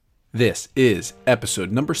This is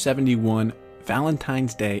episode number 71,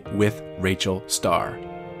 Valentine's Day with Rachel Starr.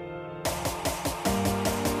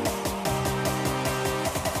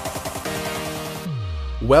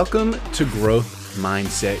 Welcome to Growth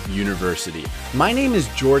Mindset University. My name is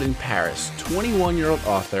Jordan Paris, 21-year-old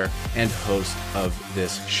author and host of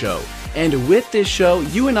this show. And with this show,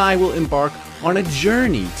 you and I will embark on a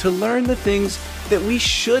journey to learn the things that we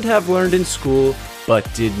should have learned in school but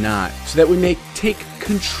did not, so that we may take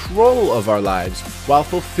control of our lives while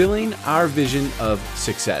fulfilling our vision of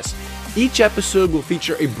success. Each episode will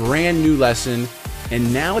feature a brand new lesson,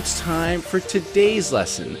 and now it's time for today's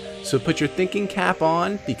lesson. So put your thinking cap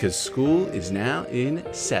on, because school is now in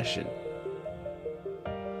session.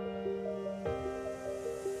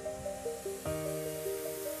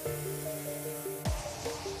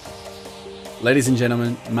 Ladies and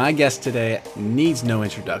gentlemen, my guest today needs no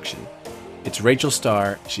introduction. It's Rachel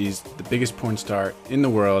Starr. She's the biggest porn star in the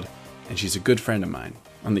world, and she's a good friend of mine.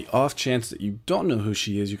 On the off chance that you don't know who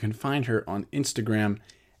she is, you can find her on Instagram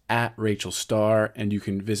at Rachel Starr, and you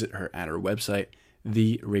can visit her at her website,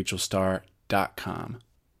 therachelstarr.com,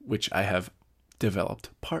 which I have developed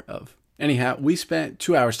part of. Anyhow, we spent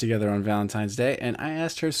 2 hours together on Valentine's Day, and I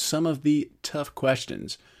asked her some of the tough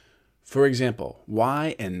questions. For example,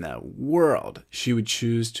 why in the world she would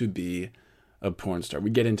choose to be a porn star. We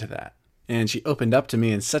get into that. And she opened up to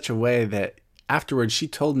me in such a way that afterwards she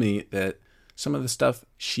told me that some of the stuff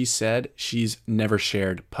she said she's never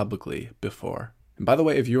shared publicly before. And by the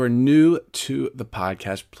way, if you are new to the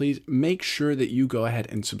podcast, please make sure that you go ahead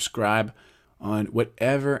and subscribe on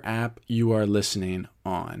whatever app you are listening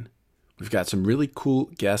on. We've got some really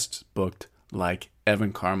cool guests booked like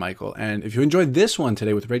Evan Carmichael. And if you enjoyed this one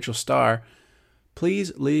today with Rachel Starr,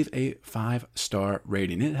 please leave a 5-star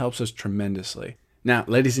rating. It helps us tremendously. Now,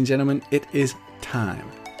 ladies and gentlemen, it is time.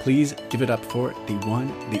 Please give it up for the one,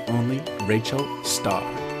 the only Rachel Starr.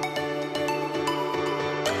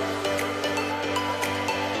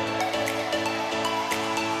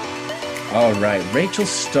 All right, Rachel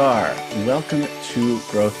Starr, welcome to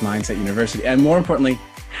Growth Mindset University. And more importantly,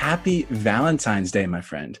 happy Valentine's Day, my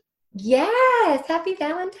friend. Yes, happy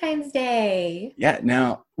Valentine's Day. Yeah,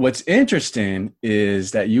 now what's interesting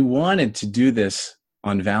is that you wanted to do this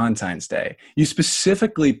on Valentine's Day. You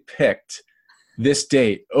specifically picked this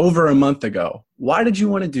date over a month ago. Why did you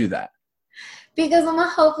want to do that? Because I'm a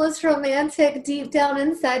hopeless romantic deep down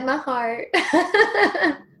inside my heart.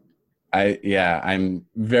 I'm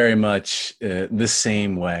very much the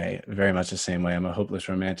same way. Very much the same way. I'm a hopeless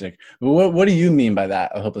romantic. What do you mean by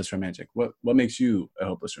that, a hopeless romantic? What makes you a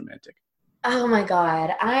hopeless romantic? Oh my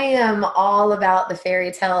God. I am all about the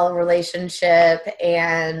fairy tale relationship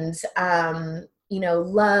and,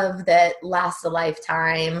 love that lasts a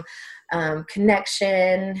lifetime,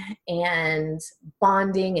 connection and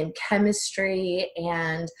bonding and chemistry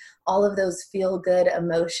and all of those feel-good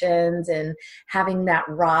emotions and having that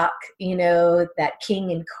rock, that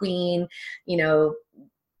king and queen,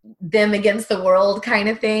 them against the world kind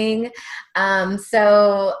of thing.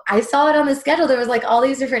 So I saw it on the schedule. There was like all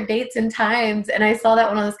these different dates and times, and I saw that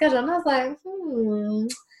one on the schedule, and I was like,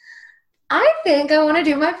 I think I want to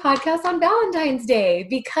do my podcast on Valentine's Day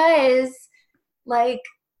because,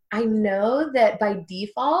 I know that by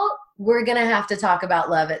default, we're going to have to talk about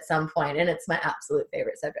love at some point, and it's my absolute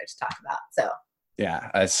favorite subject to talk about. So, yeah,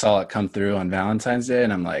 I saw it come through on Valentine's Day,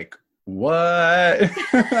 and I'm like, what?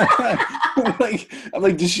 I'm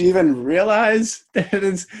like, does she even realize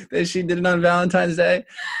that she did it on Valentine's Day?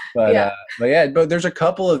 But there's a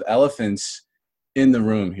couple of elephants in the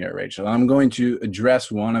room here, Rachel. I'm going to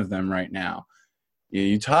address one of them right now.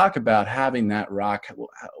 You talk about having that rock.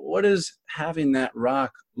 What does having that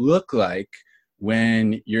rock look like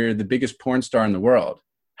when you're the biggest porn star in the world?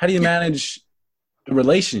 How do you manage a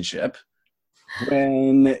relationship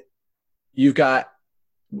when you've got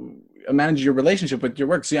manage your relationship with your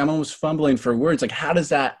work? See, I'm almost fumbling for words. Like, how does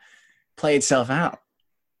that play itself out?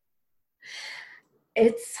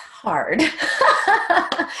 It's hard.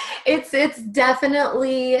 It's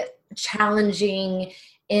definitely challenging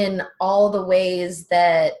in all the ways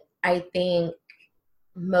that I think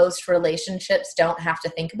most relationships don't have to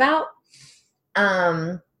think about.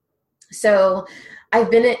 So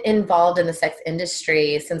I've been involved in the sex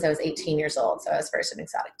industry since I was 18 years old. So I was first an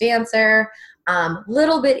exotic dancer.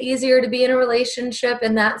 Little bit easier to be in a relationship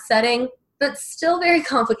in that setting, but still very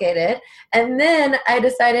complicated. And then I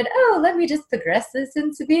decided, let me just progress this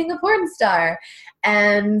into being a porn star.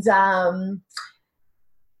 And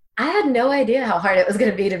I had no idea how hard it was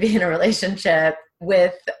going to be in a relationship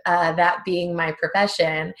with that being my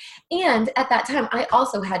profession. And at that time, I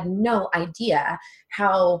also had no idea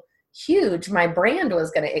how huge, my brand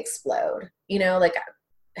was going to explode. Like,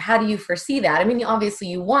 how do you foresee that? I mean, obviously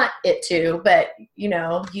you want it to, but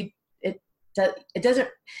it doesn't,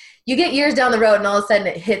 you get years down the road and all of a sudden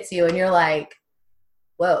it hits you and you're like,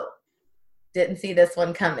 whoa, didn't see this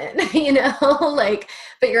one coming, like,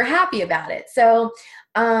 but you're happy about it. So,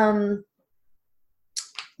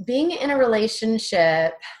 being in a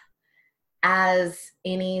relationship, as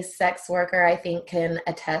any sex worker I think can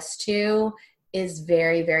attest to, is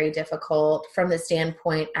very, very difficult from the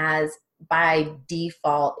standpoint as by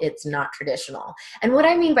default, it's not traditional. And what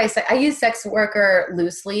I mean by I use sex worker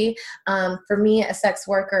loosely. For me, a sex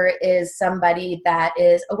worker is somebody that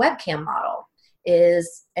is a webcam model,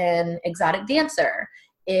 is an exotic dancer,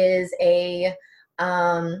 is a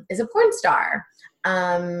porn star.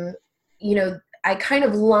 I kind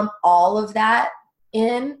of lump all of that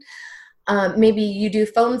in. Maybe you do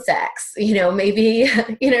phone sex, maybe,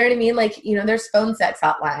 you know what I mean? Like, there's phone sex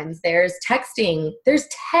hotlines, there's texting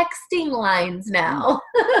lines now.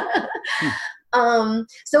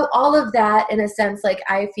 So all of that, in a sense, like,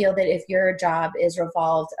 I feel that if your job is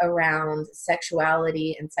revolved around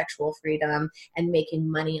sexuality and sexual freedom and making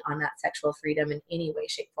money on that sexual freedom in any way,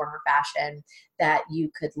 shape, form, or fashion, that you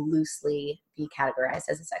could loosely be categorized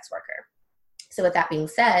as a sex worker. So with that being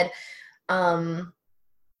said,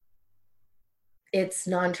 it's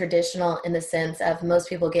non-traditional in the sense of most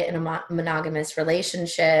people get in a monogamous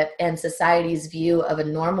relationship, and society's view of a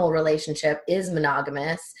normal relationship is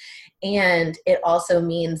monogamous. And it also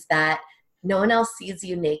means that no one else sees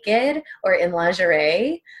you naked or in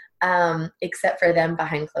lingerie, except for them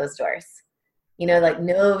behind closed doors. Like,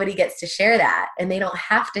 nobody gets to share that, and they don't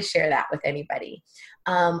have to share that with anybody.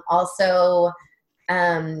 Also,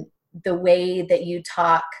 the way that you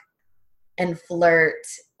talk and flirt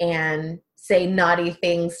and say naughty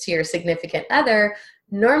things to your significant other,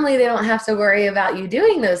 normally they don't have to worry about you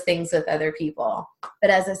doing those things with other people. But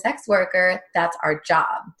as a sex worker, that's our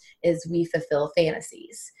job, is we fulfill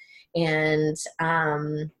fantasies. And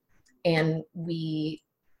we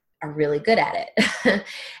are really good at it.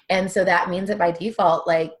 And so that means that by default,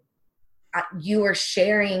 like, you are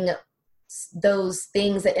sharing those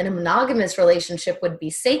things that in a monogamous relationship would be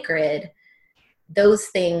sacred. Those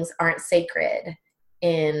things aren't sacred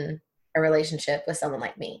in a relationship with someone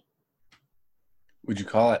like me. Would you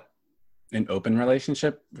call it an open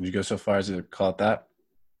relationship? Would you go so far as to call it that?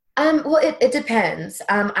 Well, it depends.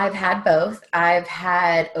 I've had both. I've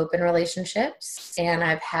had open relationships and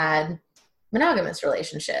I've had monogamous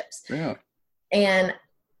relationships. Yeah. And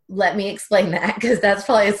let me explain that, because that's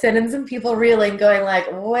probably sending some people reeling, going like,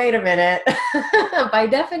 wait a minute, by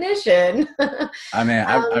definition. I mean,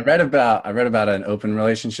 I read about an open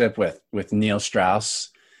relationship with Neil Strauss,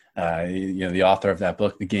 the author of that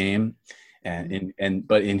book, The Game,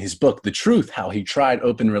 but in his book, The Truth, how he tried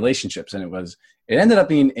open relationships, and it ended up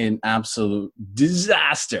being an absolute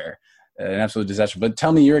disaster. But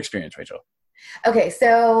tell me your experience, Rachel. Okay,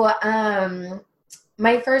 so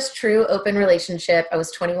my first true open relationship, I was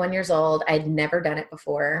 21 years old. I'd never done it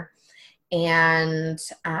before. And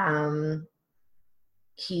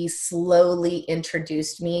he slowly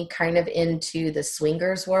introduced me kind of into the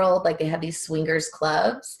swingers world. Like, they had these swingers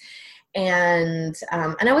clubs. And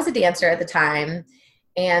I was a dancer at the time.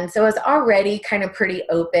 And so I was already kind of pretty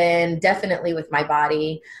open, definitely with my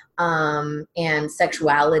body and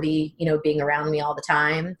sexuality, being around me all the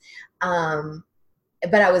time.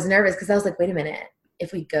 But I was nervous because I was like, wait a minute.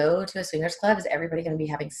 If we go to a swingers club, is everybody going to be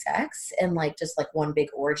having sex and just one big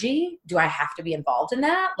orgy? Do I have to be involved in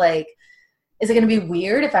that? Like, is it going to be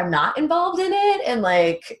weird if I'm not involved in it? And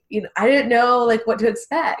I didn't know what to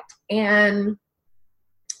expect. And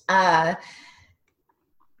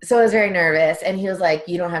so I was very nervous, and he was like,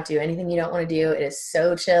 you don't have to do anything you don't want to do. It is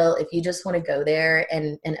so chill. If you just want to go there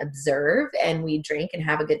and observe, and we drink and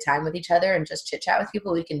have a good time with each other and just chit chat with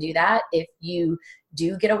people, we can do that. If you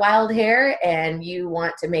do get a wild hair and you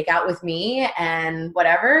want to make out with me and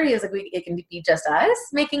whatever, he was like, it can be just us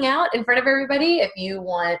making out in front of everybody. If you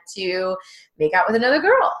want to make out with another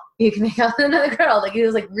girl, you can make out with another girl. He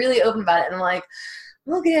was really open about it. And I'm like,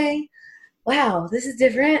 okay, wow, this is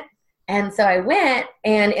different. And so I went,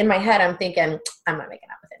 and in my head, I'm thinking, I'm not making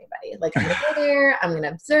out with anybody. I'm going to go there. I'm going to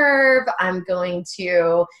observe. I'm going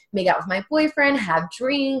to make out with my boyfriend, have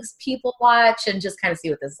drinks, people watch, and just kind of see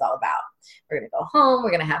what this is all about. We're going to go home. We're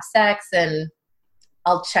going to have sex, and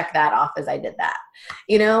I'll check that off as I did that,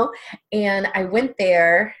 And I went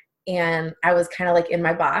there, and I was kind of in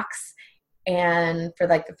my box. And for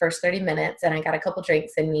the first 30 minutes, and I got a couple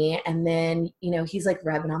drinks in me, and then, he's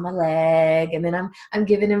rubbing on my leg, and then I'm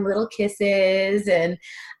giving him little kisses, and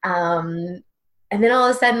then all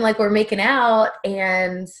of a sudden, we're making out,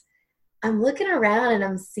 and I'm looking around and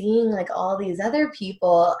I'm seeing like all these other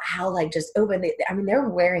people, how like just open. I mean, they're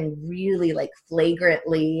wearing really like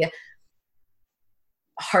flagrantly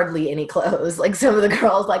hardly any clothes. Like some of the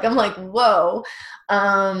girls, like I'm like, whoa.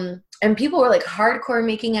 And people were like hardcore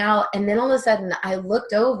making out. And then all of a sudden I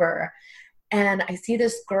looked over and I see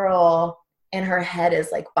this girl and her head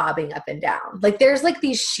is like bobbing up and down. Like there's like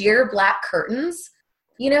these sheer black curtains,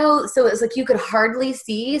 so it was like you could hardly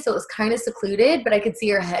see. So it was kind of secluded, but I could see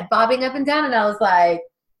her head bobbing up and down. And I was like,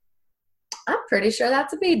 I'm pretty sure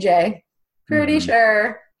that's a BJ. Pretty Mm-hmm.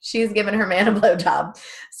 sure she's giving her man a blowjob.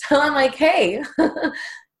 So I'm like, hey,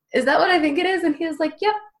 is that what I think it is? And he was like,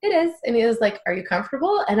 yep, it is. And he was like, are you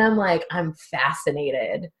comfortable? And I'm like, I'm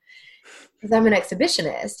fascinated because I'm an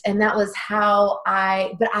exhibitionist. And that was how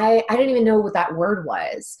I didn't even know what that word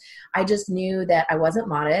was. I just knew that I wasn't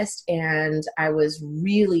modest and I was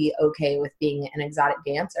really okay with being an exotic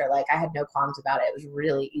dancer. Like I had no qualms about it. It was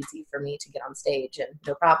really easy for me to get on stage and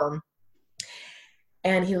no problem.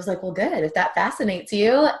 And he was like, well, good, if that fascinates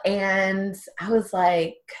you. And I was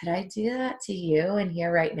like, could I do that to you and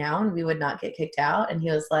here right now? And we would not get kicked out. And he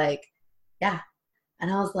was like, yeah.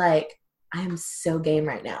 And I was like, I'm so game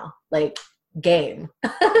right now. Like game,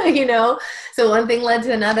 So one thing led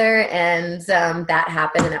to another and that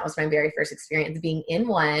happened. And that was my very first experience being in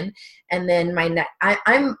one. And then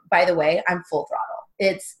I'm, by the way, I'm full throttle.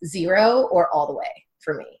 It's 0 or all the way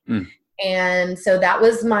for me. Mm. And so that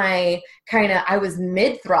was my I was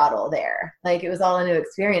mid throttle there. Like it was all a new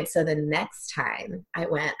experience. So the next time I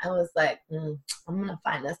went, I was like, I'm going to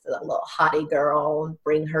find this a little hottie girl and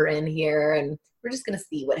bring her in here. And we're just going to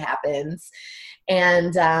see what happens.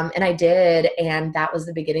 And I did. And that was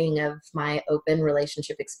the beginning of my open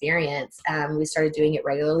relationship experience. We started doing it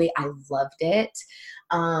regularly. I loved it.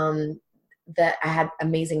 That I had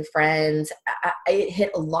amazing friends. It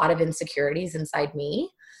hit a lot of insecurities inside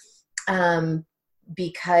me.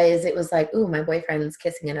 Because it was like, ooh, my boyfriend's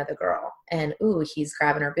kissing another girl and ooh, he's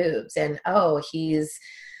grabbing her boobs and oh, he's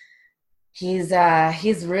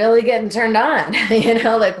really getting turned on,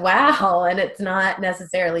 like, wow. And it's not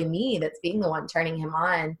necessarily me that's being the one turning him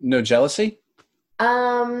on. No jealousy?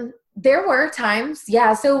 There were times.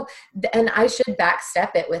 Yeah. So, and I should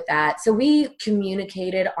backstep it with that. So we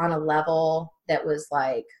communicated on a level that was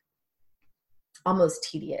like almost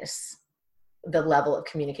tedious, the level of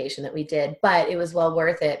communication that we did, but it was well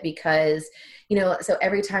worth it because, so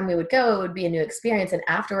every time we would go, it would be a new experience. And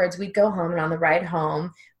afterwards we'd go home and on the ride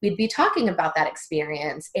home, we'd be talking about that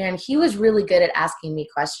experience. And he was really good at asking me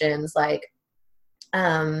questions like,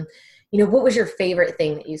 what was your favorite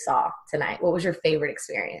thing that you saw tonight? What was your favorite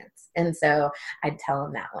experience? And so I'd tell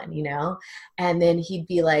him that one, and then he'd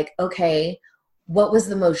be like, okay, what was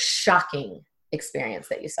the most shocking experience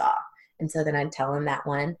that you saw? And so then I'd tell him that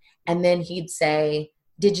one. And then he'd say,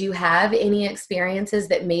 did you have any experiences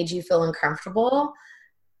that made you feel uncomfortable?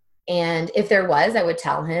 And if there was, I would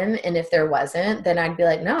tell him. And if there wasn't, then I'd be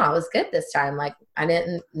like, no, I was good this time. Like I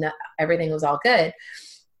didn't know, everything was all good.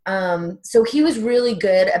 So he was really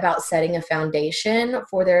good about setting a foundation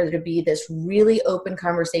for there to be this really open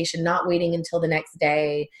conversation, not waiting until the next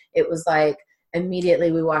day. It was like,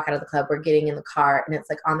 immediately we walk out of the club, we're getting in the car and it's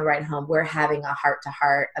like on the ride home, we're having a heart to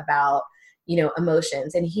heart about,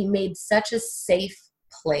 emotions. And he made such a safe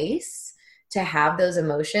place to have those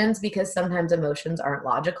emotions because sometimes emotions aren't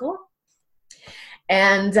logical.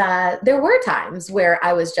 And there were times where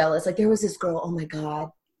I was jealous. Like there was this girl, oh my God,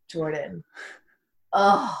 Jordan.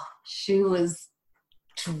 Oh, she was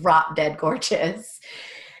drop dead gorgeous.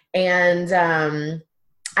 And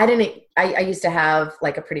I used to have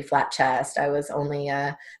like a pretty flat chest. I was only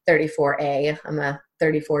a 34A. I'm a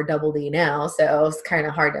 34 double D now. So it's kind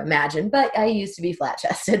of hard to imagine, but I used to be flat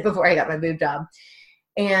chested before I got my boob job.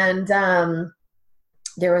 And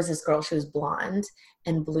there was this girl, she was blonde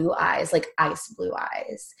and blue eyes, like ice blue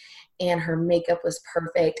eyes. And her makeup was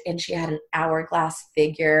perfect. And she had an hourglass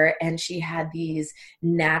figure and she had these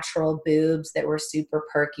natural boobs that were super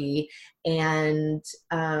perky. And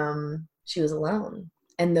she was alone.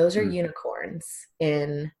 And those are unicorns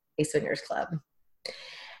in a swingers club.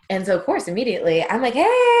 And so, of course, immediately I'm like,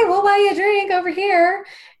 hey, we'll buy you a drink over here.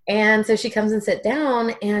 And so she comes and sit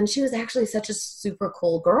down and she was actually such a super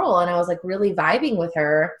cool girl. And I was like really vibing with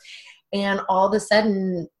her. And all of a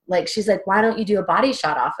sudden, like, she's like, why don't you do a body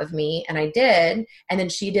shot off of me? And I did. And then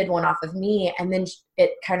she did one off of me. And then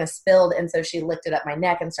it kind of spilled. And so she lifted up my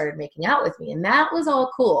neck and started making out with me. And that was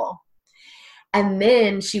all cool. And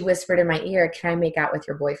then she whispered in my ear, can I make out with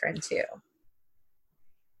your boyfriend too?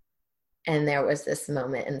 And there was this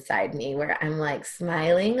moment inside me where I'm like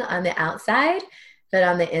smiling on the outside, but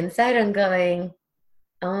on the inside, I'm going,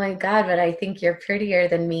 Oh my God, but I think you're prettier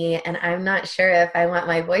than me. And I'm not sure if I want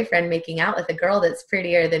my boyfriend making out with a girl that's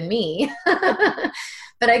prettier than me.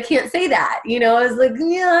 But I can't say that. I was like,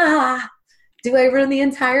 yeah. Do I ruin the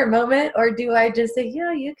entire moment or do I just say,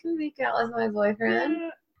 yeah, you can make out with my boyfriend? Yeah.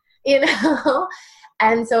 you know?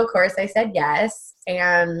 And so, of course, I said yes.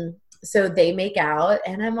 And so they make out,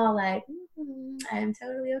 and I'm all like, I'm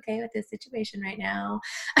totally okay with this situation right now.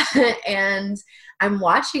 And I'm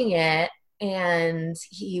watching it, and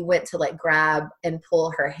he went to like grab and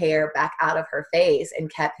pull her hair back out of her face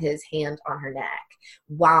and kept his hand on her neck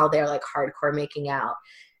while they're like hardcore making out.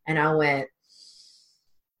 And I went,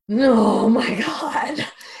 oh my God,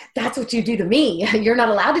 that's what you do to me. You're not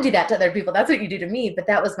allowed to do that to other people. That's what you do to me. But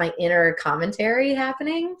that was my inner commentary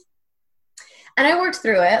happening. And I worked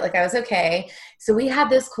through it. Like I was okay. So we had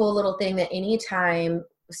this cool little thing that anytime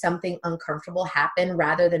something uncomfortable happened,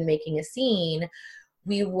 rather than making a scene,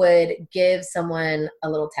 we would give someone a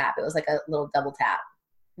little tap. It was like a little double tap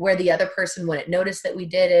where the other person wouldn't notice that we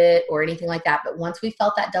did it or anything like that. But once we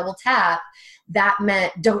felt that double tap, that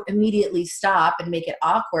meant don't immediately stop and make it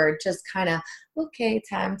awkward. Just kind of, okay,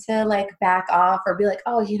 time to like back off or be like,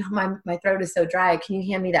 oh, my throat is so dry. Can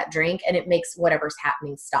you hand me that drink? And it makes whatever's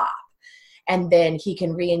happening stop. And then he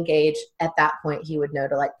can re-engage. At that point, he would know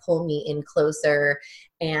to like pull me in closer.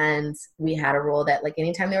 And we had a rule that like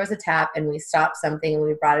anytime there was a tap and we stopped something and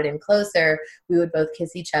we brought it in closer, we would both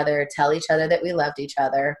kiss each other, tell each other that we loved each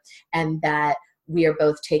other, and that we are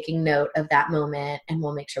both taking note of that moment, and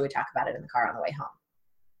we'll make sure we talk about it in the car on the way home.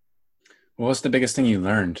 What was the biggest thing you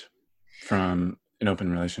learned from an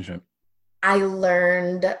open relationship? I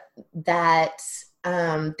learned that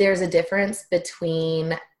there's a difference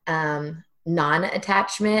between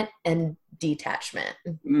non-attachment and detachment.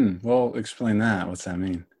 Well, explain that. What's that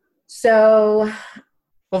mean? So,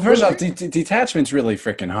 Well, first off, detachment's really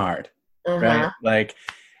freaking hard, right? uh-huh. Like,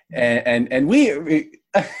 and we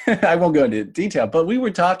I won't go into detail, but we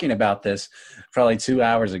were talking about this probably 2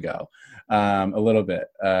 hours ago, a little bit.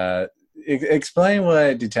 Explain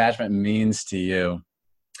what detachment means to you.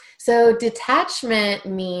 So detachment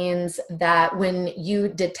means that when you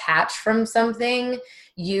detach from something,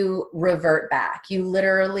 you revert back. You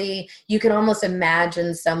can almost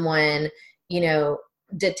imagine someone,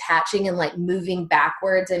 detaching and like moving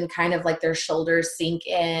backwards, and kind of like their shoulders sink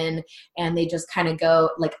in and they just kind of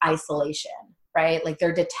go like isolation, right? Like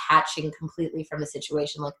they're detaching completely from the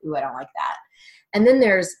situation. Like, ooh, I don't like that. And then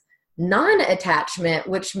there's non-attachment,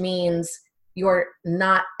 which means you're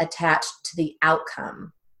not attached to the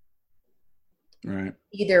outcome Right.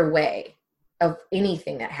 either way of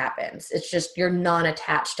anything that happens. It's just you're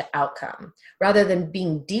non-attached to outcome. Rather than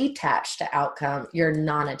being detached to outcome, you're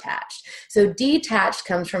non-attached. So detached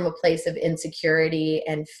comes from a place of insecurity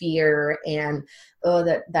and fear and, oh,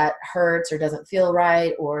 that hurts or doesn't feel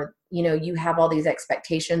right, or you have all these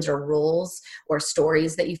expectations or rules or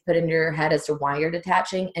stories that you've put into your head as to why you're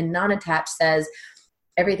detaching. And non-attached says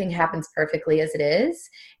everything happens perfectly as it is,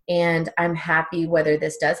 and I'm happy whether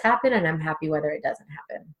this does happen, and I'm happy whether it doesn't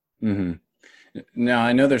happen. Mm-hmm. Now,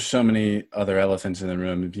 I know there's so many other elephants in the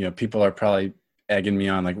room. People are probably egging me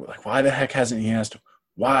on, like why the heck hasn't he asked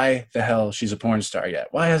why the hell she's a porn star yet?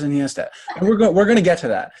 Why hasn't he asked that? And we're gonna get to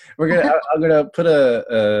that. I'm gonna put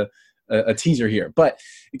a teaser here, but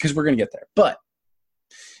because we're gonna get there. But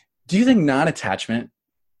do you think non-attachment,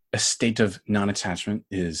 a state of non-attachment,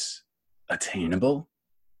 is attainable,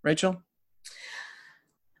 Rachel?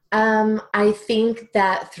 I think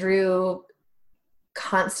that through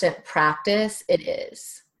constant practice, it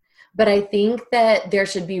is. But I think that there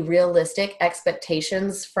should be realistic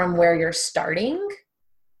expectations from where you're starting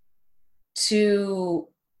to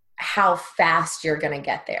how fast you're going to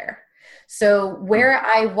get there. So where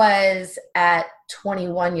I was at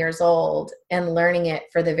 21 years old and learning it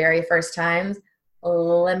for the very first time,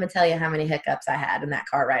 let me tell you how many hiccups I had in that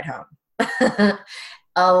car ride home.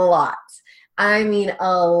 A lot. I mean,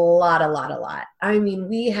 a lot, a lot, a lot. I mean,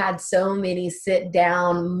 we had so many sit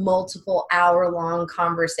down, multiple hour long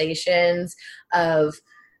conversations of,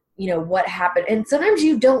 what happened. And sometimes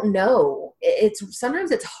you don't know.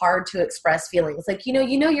 Sometimes it's hard to express feelings. Like,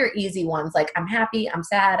 your easy ones, like I'm happy, I'm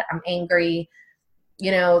sad, I'm angry,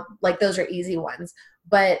 like those are easy ones.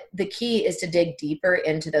 But the key is to dig deeper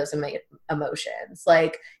into those emotions.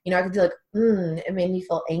 Like, I could be like, it made me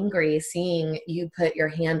feel angry seeing you put your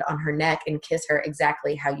hand on her neck and kiss her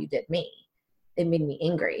exactly how you did me. It made me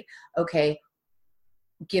angry. Okay,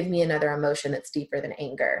 give me another emotion that's deeper than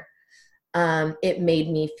anger. It made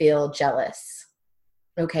me feel jealous.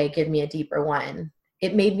 Okay, give me a deeper one.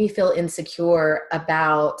 It made me feel insecure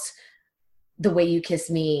about the way you kiss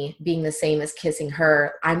me being the same as kissing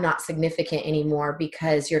her, I'm not significant anymore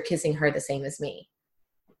because you're kissing her the same as me.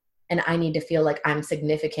 And I need to feel like I'm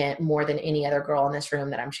significant more than any other girl in this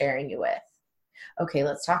room that I'm sharing you with. Okay,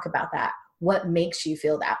 let's talk about that. What makes you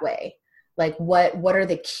feel that way? Like what are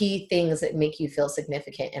the key things that make you feel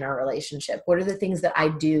significant in our relationship? What are the things that I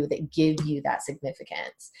do that give you that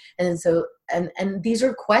significance? And so, and these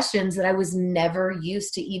are questions that I was never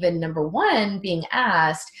used to, even number one, being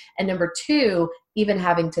asked, and number two, even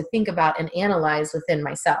having to think about and analyze within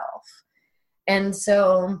myself. And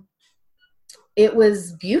so it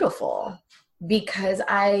was beautiful, because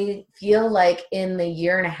I feel like in the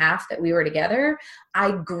year and a half that we were together,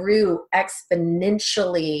 I grew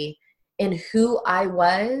exponentially in who I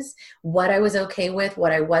was, what I was okay with,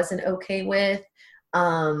 what I wasn't okay with,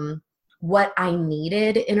 what I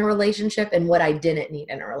needed in a relationship and what I didn't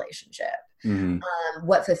need in a relationship,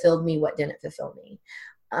 what fulfilled me, what didn't fulfill me.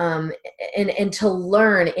 And to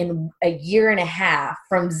learn in a year and a half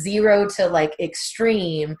from zero to like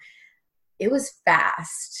extreme, it was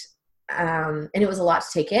fast. And it was a lot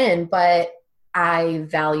to take in, but I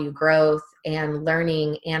value growth and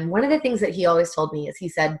learning. And one of the things that he always told me is, he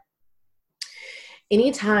said,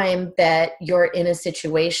 anytime that you're in a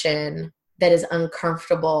situation that is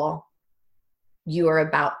uncomfortable, you are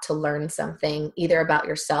about to learn something, either about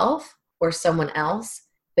yourself or someone else.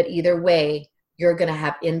 But either way, you're going to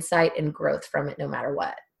have insight and growth from it, no matter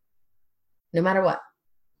what. No matter what.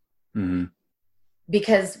 Mm-hmm.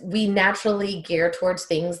 Because we naturally gear towards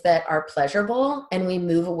things that are pleasurable, and we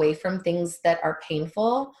move away from things that are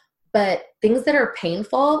painful. But things that are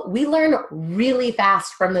painful, we learn really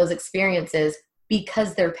fast from those experiences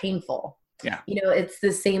because they're painful. Yeah. You know, it's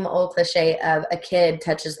the same old cliche of a kid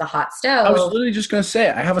touches the hot stove. I was literally just going to say,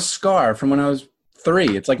 I have a scar from when I was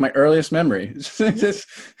 3. It's like my earliest memory.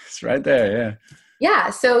 It's right there. Yeah. Yeah.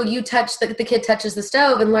 So you touch the kid touches the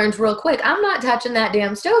stove and learns real quick, I'm not touching that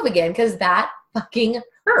damn stove again, because that fucking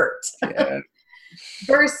hurt. Yeah.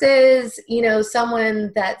 Versus, you know,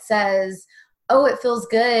 someone that says, oh, it feels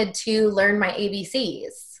good to learn my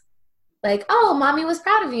ABCs. Like, oh, mommy was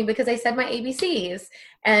proud of me because I said my ABCs.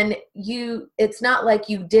 And it's not like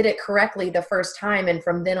you did it correctly the first time, and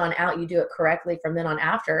from then on out, you do it correctly from then on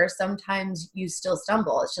after. Sometimes you still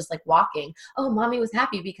stumble. It's just like walking. Oh, mommy was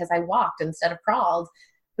happy because I walked instead of crawled.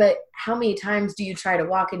 But how many times do you try to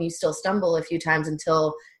walk and you still stumble a few times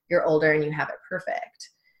until you're older and you have it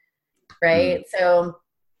perfect? Right? So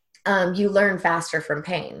you learn faster from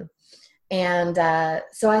pain. And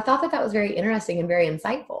so I thought that was very interesting and very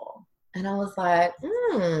insightful. And I was like,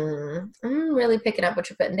 I'm really picking up what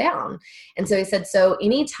you're putting down. And so he said, so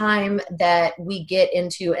anytime that we get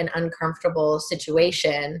into an uncomfortable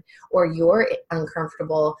situation, or you're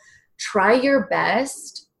uncomfortable, try your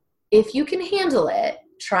best. If you can handle it,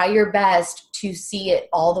 try your best to see it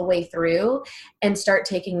all the way through and start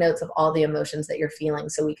taking notes of all the emotions that you're feeling,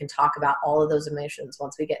 so we can talk about all of those emotions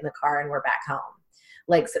once we get in the car and we're back home.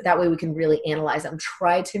 Like, so that way we can really analyze them.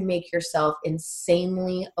 Try to make yourself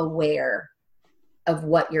insanely aware of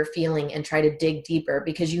what you're feeling and try to dig deeper,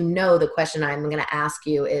 because you know the question I'm going to ask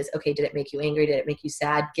you is, okay, did it make you angry? Did it make you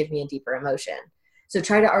sad? Give me a deeper emotion. So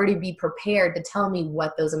try to already be prepared to tell me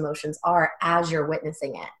what those emotions are as you're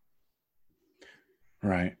witnessing it.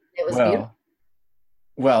 Right. It was beautiful.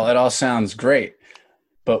 Well, it all sounds great,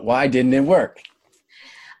 but why didn't it work?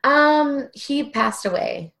 He passed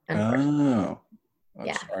away. Oh.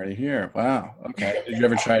 I'm sorry to hear. Wow. Okay. Did you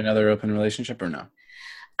ever try another open relationship or no?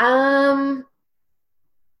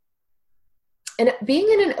 And being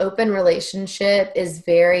in an open relationship is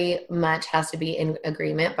very much has to be in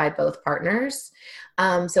agreement by both partners.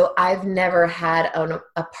 So I've never had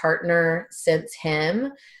a partner since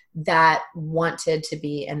him that wanted to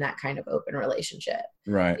be in that kind of open relationship.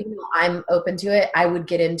 Right. Even though I'm open to it, I would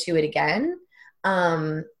get into it again.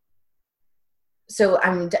 So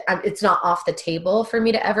it's not off the table for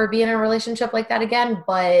me to ever be in a relationship like that again,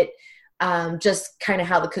 but just kind of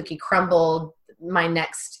how the cookie crumbled, my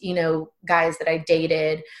next, guys that I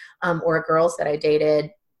dated or girls that I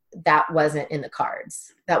dated, that wasn't in the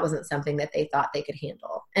cards. That wasn't something that they thought they could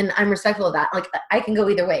handle. And I'm respectful of that. Like, I can go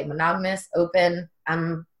either way, monogamous, open.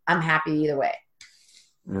 I'm happy either way.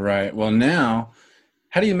 Right. Well, now,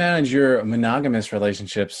 how do you manage your monogamous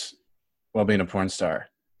relationships while being a porn star?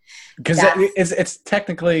 Because it's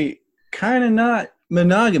technically kind of not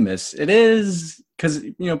monogamous. It is, because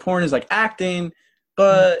porn is like acting,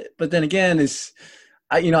 but then again,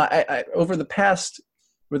 I over the past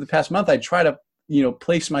month, I try to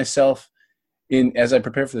place myself in, as I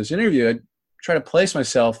prepare for this interview, I try to place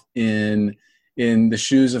myself in the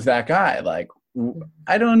shoes of that guy. Like,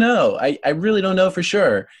 I don't know. I really don't know for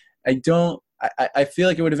sure. I feel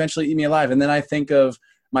like it would eventually eat me alive. And then I think of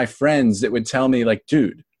my friends that would tell me like,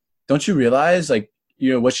 dude, don't you realize like,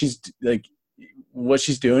 what she's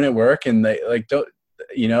doing at work, and they like, don't,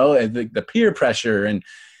 and the peer pressure. And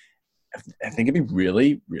I think it'd be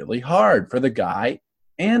really, really hard for the guy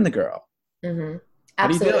and the girl. Mm-hmm. How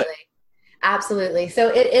do you do Absolutely. it? Absolutely.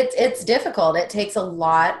 So it's difficult. It takes a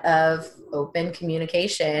lot of open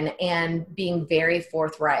communication and being very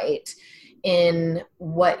forthright in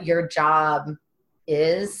what your job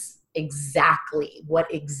is, exactly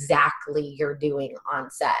what exactly you're doing on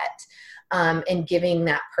set, and giving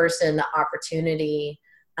that person the opportunity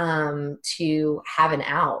to have an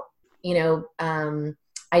out.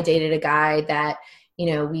 I dated a guy that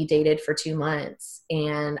we dated for 2 months,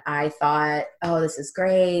 and I thought, oh, this is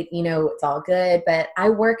great. It's all good, but I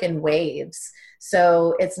work in waves.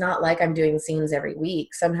 So it's not like I'm doing scenes every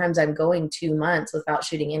week. Sometimes I'm going 2 months without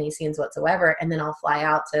shooting any scenes whatsoever. And then I'll fly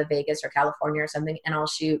out to Vegas or California or something, and I'll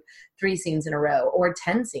shoot 3 scenes in a row or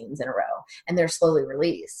 10 scenes in a row, and they're slowly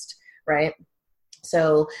released. Right.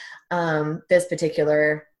 So this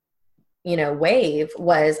particular wave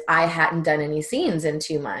was I hadn't done any scenes in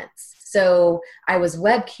 2 months. So I was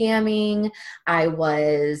webcamming, I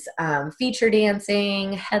was feature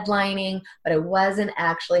dancing, headlining, but I wasn't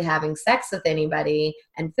actually having sex with anybody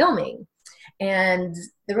and filming. And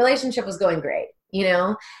the relationship was going great,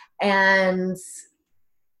 and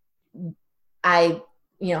I,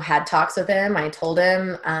 had talks with him. I told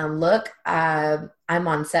him, look, I'm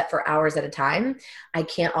on set for hours at a time. I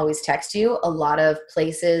can't always text you. A lot of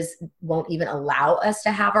places won't even allow us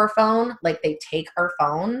to have our phone. Like, they take our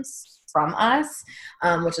phones from us,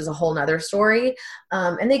 which is a whole nother story.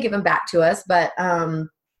 And they give them back to us, but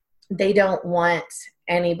they don't want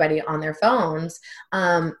anybody on their phones.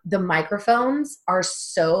 The microphones are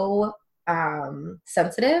so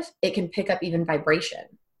sensitive, it can pick up even vibration.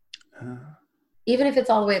 Even if it's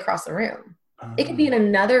all the way across the room. It could be in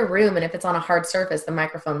another room, and if it's on a hard surface, the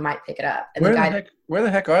microphone might pick it up. And where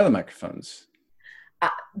the heck are the microphones?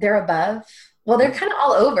 They're above. Well, they're kind of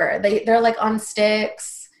all over. They're like on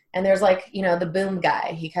sticks, and there's like, the boom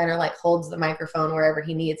guy. He kind of like holds the microphone wherever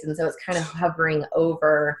he needs, and so it's kind of hovering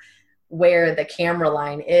over where the camera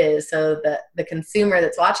line is, so the consumer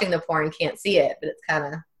that's watching the porn can't see it, but it's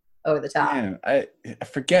kind of over the top. Man, I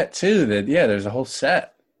forget too that there's a whole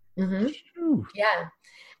set. Mm-hmm. Yeah.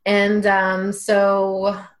 And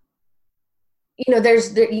so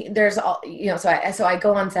there's all, so I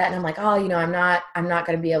go on set, and I'm like, oh, I'm not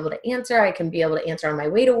going to be able to answer. I can be able to answer on my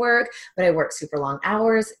way to work, but I work super long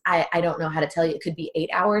hours. I don't know how to tell you. It could be 8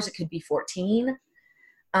 hours. It could be 14.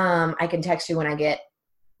 I can text you when I get,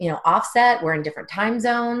 offset. We're in different time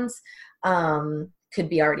zones. Could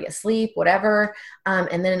be already asleep, whatever.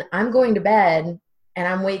 And then I'm going to bed, and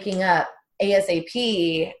I'm waking up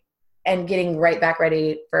ASAP and getting right back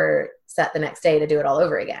ready for set the next day to do it all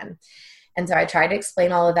over again. And so I tried to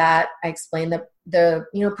explain all of that. I explained the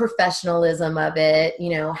professionalism of it,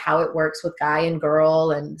 how it works with guy and girl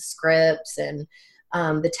and scripts and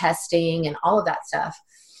the testing and all of that stuff.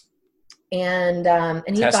 And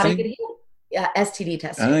he Testing? thought I could heal. Yeah, STD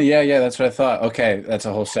testing. Yeah, that's what I thought. Okay, that's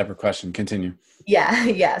a whole separate question. Continue.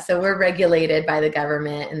 Yeah. So we're regulated by the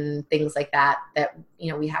government and things like that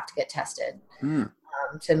we have to get tested.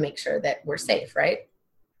 To make sure that we're safe, right?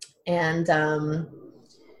 And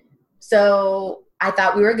so I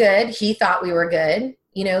thought we were good. He thought we were good.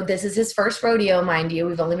 This is his first rodeo, mind you.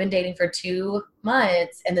 We've only been dating for 2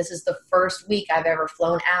 months, and this is the first week I've ever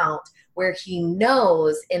flown out where he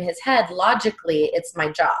knows in his head, logically, it's my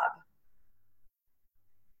job.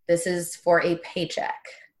 This is for a paycheck,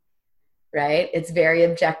 right? It's very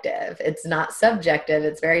objective. It's not subjective.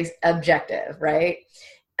 It's very objective, right?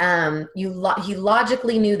 He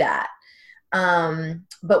logically knew that.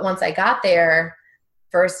 But once I got there,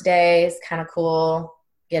 first day is kind of cool.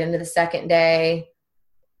 Get into the second day.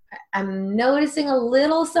 I'm noticing a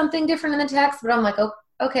little something different in the text, but I'm like, oh,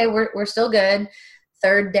 okay, we're still good.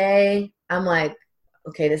 Third day, I'm like,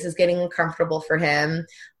 okay, this is getting uncomfortable for him,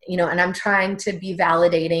 and I'm trying to be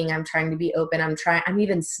validating. I'm trying to be open. I'm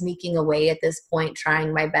even sneaking away at this point,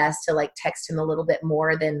 trying my best to like text him a little bit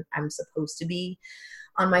more than I'm supposed to be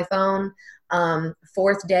on my phone.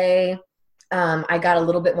 Fourth day, I got a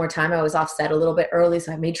little bit more time. I was off set a little bit early,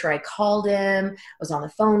 so I made sure I called him. I was on the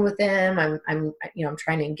phone with him. I'm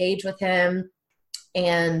trying to engage with him.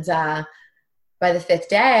 And by the fifth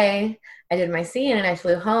day, I did my scene and I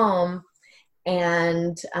flew home.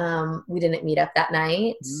 And we didn't meet up that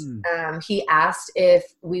night. He asked if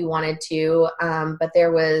we wanted to, but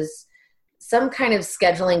there was some kind of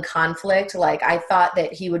scheduling conflict. Like I thought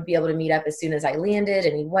that he would be able to meet up as soon as I landed,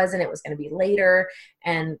 and he wasn't. It was going to be later.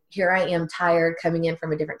 And here I am tired coming in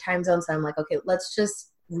from a different time zone. So I'm like, okay, let's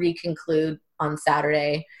just reconclude on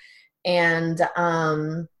Saturday. And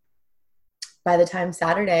by the time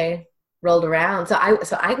Saturday rolled around, so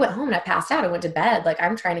I went home and I passed out. I went to bed. Like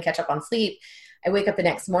I'm trying to catch up on sleep. I wake up the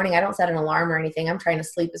next morning. I don't set an alarm or anything. I'm trying to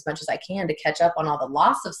sleep as much as I can to catch up on all the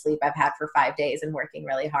loss of sleep I've had for 5 days and working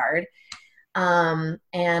really hard.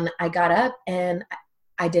 And I got up and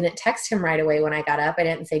I didn't text him right away when I got up. I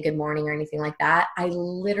didn't say good morning or anything like that. I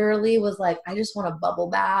literally was like, I just want a bubble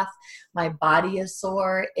bath. My body is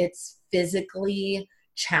sore. It's physically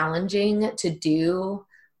challenging to do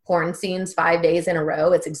porn scenes 5 days in a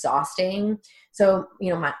row. It's exhausting. So,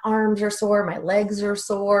 my arms are sore, my legs are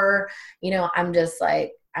sore, I'm just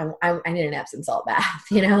like, I need an Epsom salt bath,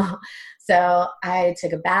 So I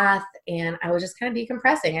took a bath and I was just kind of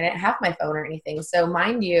decompressing. I didn't have my phone or anything. So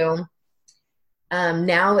mind you,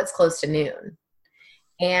 now it's close to noon.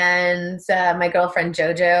 And my girlfriend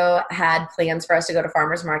JoJo had plans for us to go to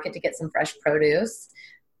farmer's market to get some fresh produce,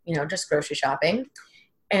 just grocery shopping.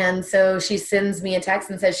 And so she sends me a text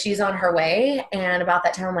and says she's on her way. And about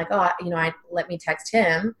that time, I'm like, let me text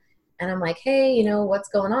him. And I'm like, hey, what's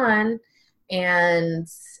going on? And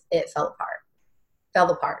it fell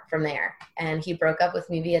apart from there. And he broke up with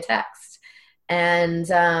me via text and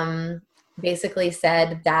basically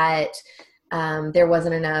said that there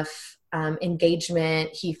wasn't enough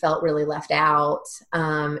engagement. He felt really left out.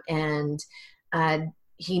 And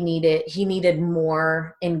he needed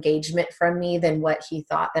more engagement from me than what he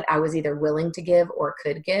thought that I was either willing to give or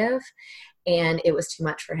could give. And it was too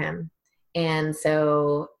much for him. And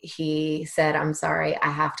so he said, I'm sorry,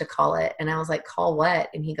 I have to call it. And I was like, call what?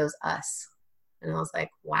 And he goes, us. And I was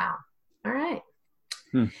like, wow. All right.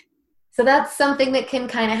 So that's something that can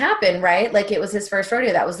kind of happen, right? Like it was his first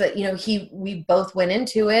rodeo. That was that, we both went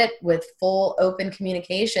into it with full open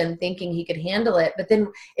communication, thinking he could handle it. But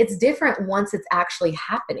then it's different once it's actually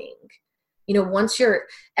happening. Once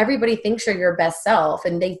everybody thinks you're your best self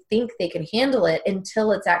and they think they can handle it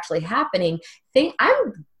until it's actually happening.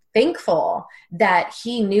 I'm thankful that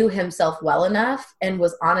he knew himself well enough and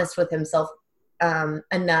was honest with himself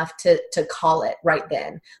enough to call it right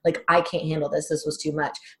then. Like, I can't handle this. This was too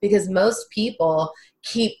much. Because most people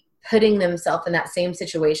keep putting themselves in that same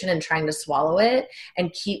situation and trying to swallow it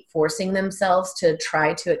and keep forcing themselves to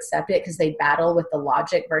try to accept it because they battle with the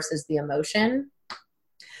logic versus the emotion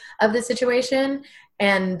of the situation.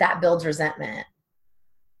 And that builds resentment.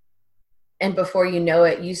 And before you know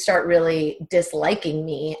it, you start really disliking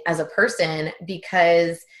me as a person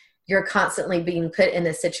because you're constantly being put in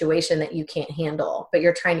this situation that you can't handle, but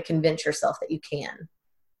you're trying to convince yourself that you can.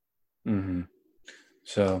 Mm-hmm.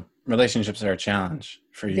 So relationships are a challenge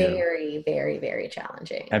for you. Very, very, very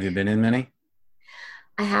challenging. Have you been in many?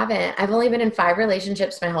 I haven't. I've only been in 5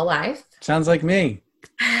 relationships my whole life. Sounds like me.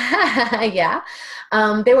 Yeah.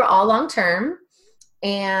 They were all long-term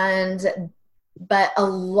but a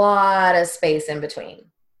lot of space in between.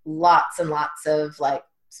 Lots and lots of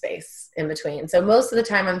space in between. So most of the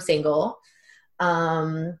time I'm single.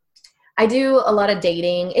 I do a lot of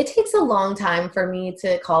dating. It takes a long time for me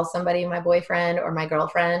to call somebody my boyfriend or my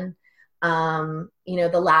girlfriend. The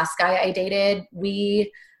last guy I dated,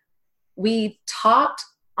 we talked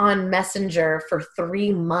on Messenger for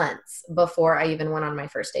 3 months before I even went on my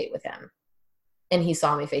first date with him. And he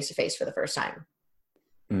saw me face to face for the first time.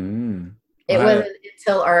 It wasn't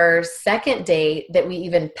until our second date that we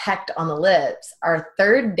even pecked on the lips. Our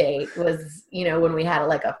third date was, when we had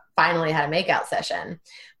finally had a makeout session.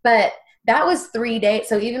 But that was 3 days.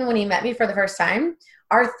 So even when he met me for the first time,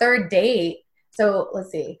 our third date, so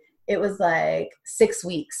let's see, it was 6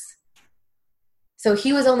 weeks. So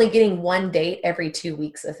he was only getting 1 date every 2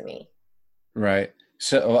 weeks with me. Right.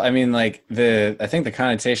 So, I mean, I think the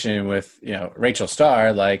connotation with, Rachel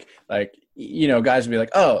Starr, guys would be like,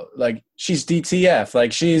 oh, she's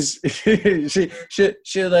DTF,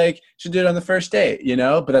 she did it on the first date,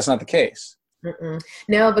 but that's not the case. Mm-mm.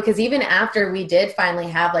 No, because even after we did finally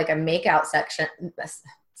have a makeout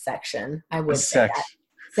section, I would say that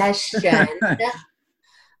session,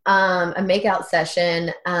 a makeout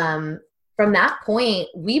session. From that point,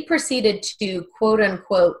 we proceeded to quote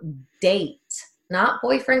unquote date, not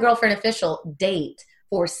boyfriend, girlfriend, official date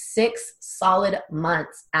for 6 solid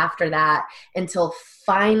months after that until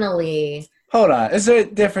finally. Hold on. Is there a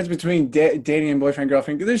difference between dating and boyfriend,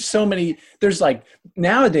 girlfriend? There's so many,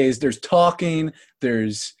 nowadays there's talking,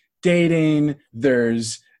 there's dating,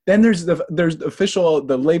 there's the official,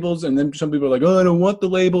 the labels. And then some people are like, oh, I don't want the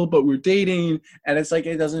label, but we're dating. And it's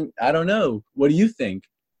it doesn't, I don't know. What do you think?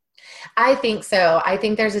 I think so. I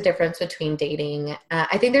think there's a difference between dating.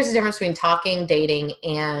 I think there's a difference between talking, dating,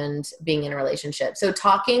 and being in a relationship. So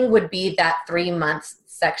talking would be that 3 months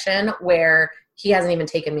section where he hasn't even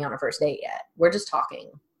taken me on a first date yet. We're just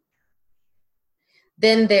talking.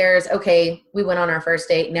 Then there's, okay, we went on our first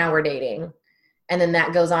date. Now we're dating. And then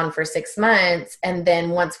that goes on for 6 months. And then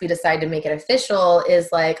once we decide to make it official is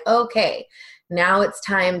like, okay, now it's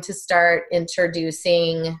time to start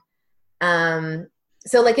introducing, so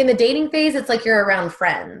like in the dating phase, it's like you're around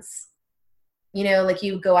friends, like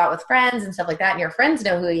you go out with friends and stuff like that, and your friends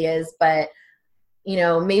know who he is, but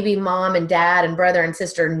maybe mom and dad and brother and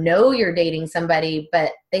sister know you're dating somebody,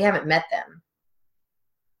 but they haven't met them.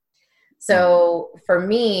 So for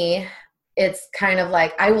me, it's kind of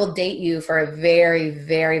like, I will date you for a very,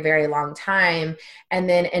 very, very long time. And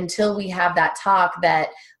then until we have that talk that,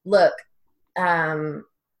 look, our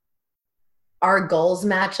goals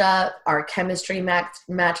match up, our chemistry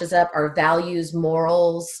matches up, our values,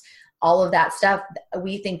 morals, all of that stuff.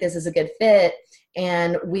 We think this is a good fit,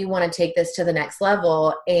 and we want to take this to the next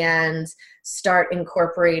level and start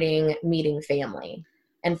incorporating meeting family.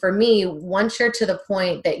 And for me, once you're to the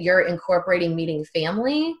point that you're incorporating meeting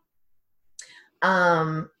family,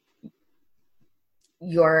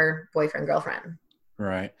 your boyfriend, girlfriend.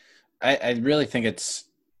 Right. I really think it's,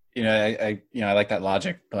 I like that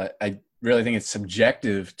logic, but I really think it's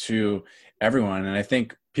subjective to everyone. And I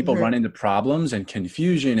think people run into problems and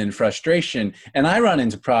confusion and frustration. And I run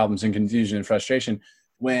into problems and confusion and frustration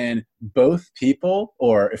when both people,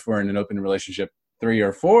 or if we're in an open relationship, 3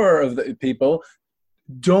 or 4 of the people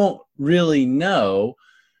don't really know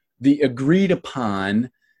the agreed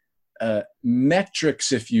upon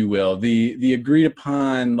metrics, if you will, the agreed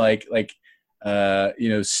upon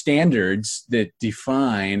standards that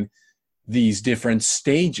define these different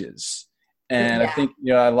stages. And I think,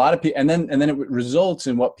 a lot of people, and then it results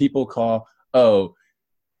in what people call, oh,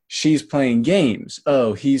 she's playing games.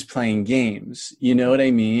 Oh, he's playing games. You know what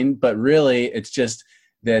I mean? But really, it's just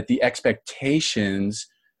that the expectations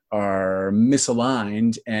are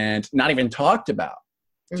misaligned and not even talked about.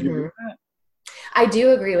 Do you agree with that? I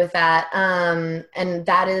do agree with that. And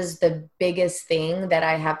that is the biggest thing that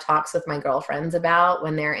I have talks with my girlfriends about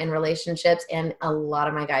when they're in relationships, and a lot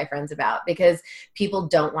of my guy friends about, because people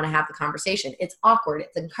don't want to have the conversation. It's awkward.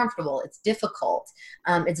 It's uncomfortable. It's difficult.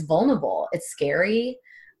 It's vulnerable. It's scary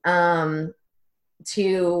to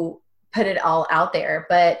put it all out there.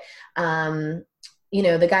 But, the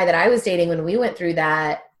guy that I was dating, when we went through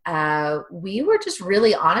that, we were just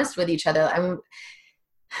really honest with each other. I mean,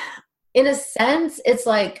 in a sense, it's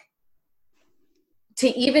like, to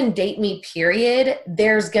even date me, period,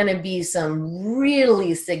 there's going to be some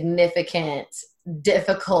really significant,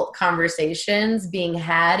 difficult conversations being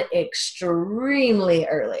had extremely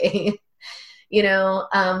early,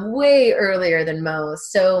 way earlier than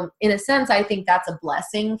most. So in a sense, I think that's a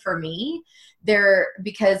blessing for me there,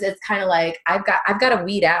 because it's kind of like, I've got to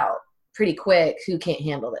weed out pretty quick who can't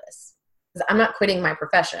handle this, because I'm not quitting my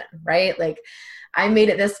profession, right? Like, I made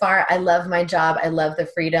it this far. I love my job. I love the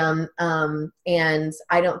freedom. And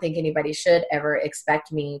I don't think anybody should ever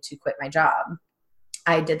expect me to quit my job.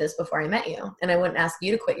 I did this before I met you, and I wouldn't ask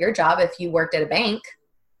you to quit your job if you worked at a bank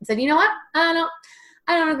and said, you know what? I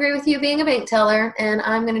don't agree with you being a bank teller, and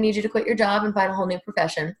I'm going to need you to quit your job and find a whole new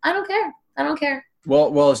profession. I don't care.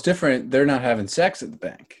 Well, it's different. They're not having sex at the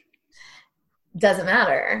bank. Doesn't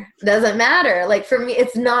matter. Like, for me,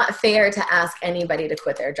 it's not fair to ask anybody to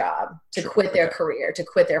quit their job, to quit their career, to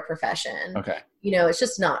quit their profession. Okay. It's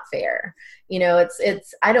just not fair.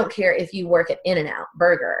 It's, I don't care if you work at In-N-Out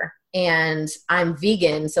Burger and I'm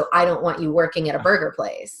vegan, so I don't want you working at a burger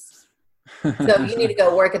place. So you need to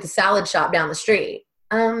go work at the salad shop down the street.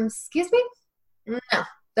 Excuse me? No,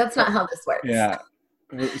 that's not how this works. Yeah.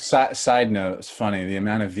 Side note, it's funny, the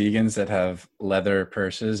amount of vegans that have leather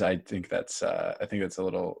purses. I think that's a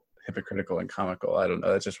little hypocritical and comical. I don't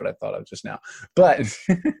know. That's just what I thought of just now. But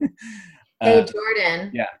hey,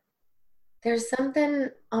 Jordan. Yeah. There's something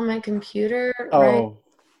on my computer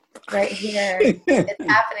right here. It's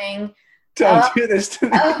happening. Don't do this to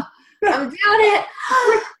me. I'm doing it.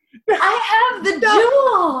 I have the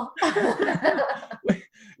jewel.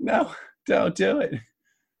 No, don't do it,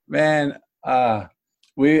 man. I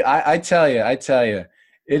tell you,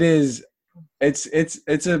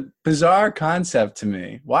 it's a bizarre concept to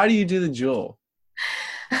me. Why do you do the jewel?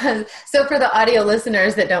 So for the audio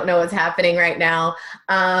listeners that don't know what's happening right now,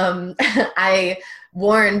 I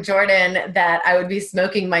warned Jordan that I would be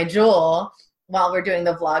smoking my jewel while we're doing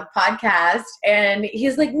the vlog podcast. And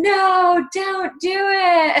he's like, no, don't do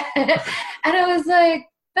it. And I was like,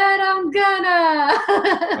 but I'm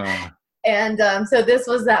gonna. And so this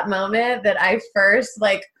was that moment that I first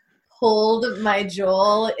like pulled my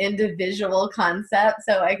Joel into visual concept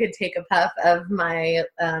so I could take a puff of my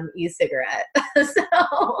e-cigarette.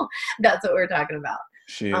 So that's what we're talking about.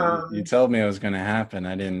 Shoot, you told me it was going to happen.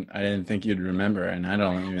 I didn't think you'd remember, and I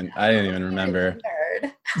didn't even remember.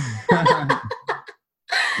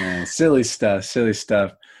 Man, silly stuff, silly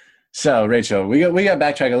stuff. So, Rachel, we got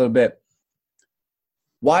backtrack a little bit.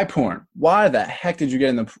 Why porn? Why the heck did you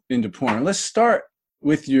get into porn? Let's start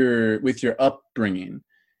with your upbringing,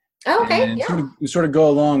 Okay, and yeah. sort of go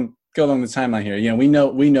along the timeline here. You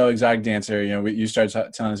know, we know exotic dancer. You know, you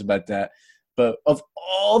started telling us about that. But of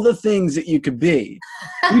all the things that you could be,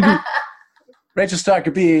 Rachel Starr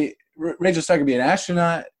could be an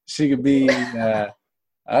astronaut. She could be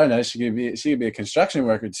I don't know. She could be a construction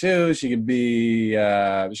worker too. She could be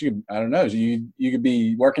I don't know. You could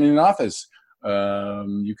be working in an office.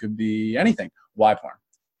 You could be anything. Why porn?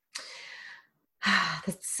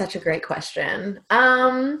 That's such a great question.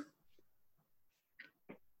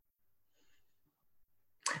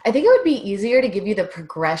 I think it would be easier to give you the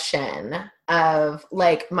progression of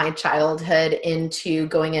like my childhood into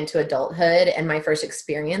going into adulthood and my first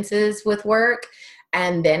experiences with work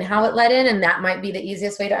and then how it led in. And that might be the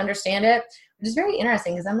easiest way to understand it, which is very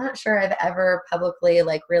interesting because I'm not sure I've ever publicly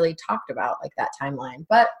like really talked about like that timeline,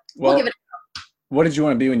 but we'll give it. What did you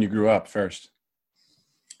want to be when you grew up first?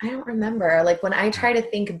 I don't remember. Like when I try to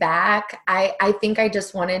think back, I think I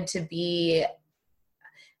just wanted to be,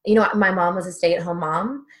 you know, my mom was a stay-at-home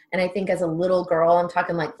mom. And I think as a little girl, I'm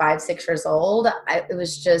talking like 5, 6 years old, it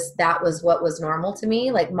was just, that was what was normal to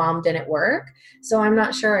me. Like mom didn't work. So I'm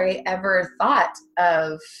not sure I ever thought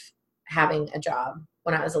of having a job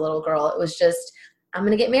when I was a little girl. It was just, I'm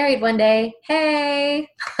going to get married one day. Hey,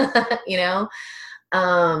 you know?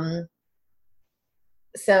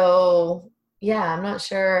 So yeah, I'm not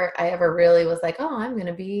sure I ever really was like, oh, I'm going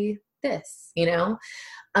to be this, you know?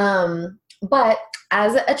 But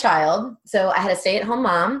as a child, so I had a stay-at-home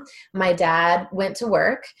mom. My dad went to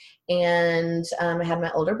work, and I had my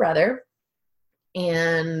older brother.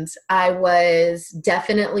 And I was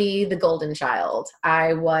definitely the golden child.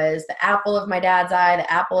 I was the apple of my dad's eye,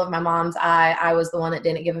 the apple of my mom's eye. I was the one that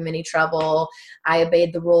didn't give him any trouble. I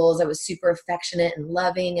obeyed the rules. I was super affectionate and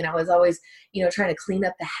loving. And I was always, you know, trying to clean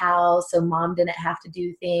up the house so mom didn't have to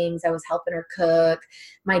do things. I was helping her cook.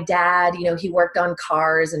 My dad, you know, he worked on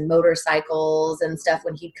cars and motorcycles and stuff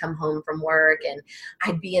when he'd come home from work. And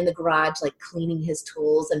I'd be in the garage, like cleaning his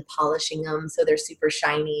tools and polishing them so they're super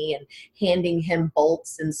shiny and handing him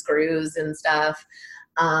bolts and screws and stuff.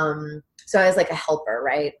 So I was like a helper,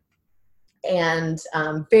 right? And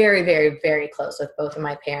very, very, very close with both of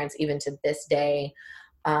my parents, even to this day.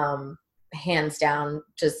 Hands down,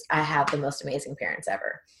 just I have the most amazing parents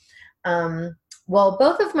ever. Well,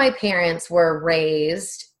 both of my parents were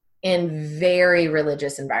raised in very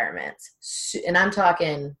religious environments. And I'm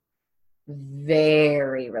talking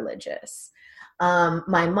very religious.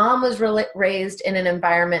 My mom was raised in an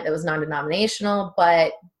environment that was non-denominational,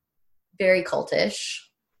 but very cultish.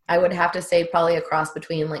 I would have to say probably a cross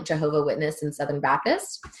between like Jehovah's Witness and Southern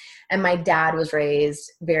Baptist. And my dad was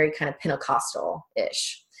raised very kind of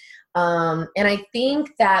Pentecostal-ish. And I think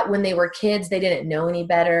that when they were kids, they didn't know any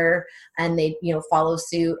better and they, you know, follow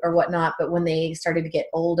suit or whatnot. But when they started to get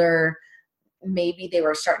older, maybe they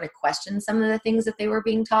were starting to question some of the things that they were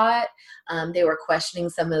being taught. They were questioning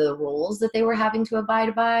some of the rules that they were having to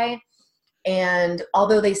abide by. And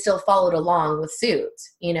although they still followed along with suit,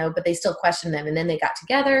 you know, but they still questioned them. And then they got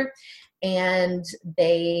together and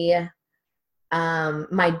they,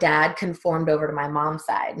 my dad conformed over to my mom's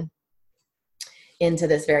side into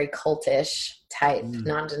this very cultish type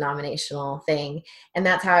non-denominational thing. And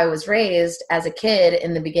that's how I was raised as a kid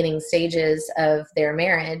in the beginning stages of their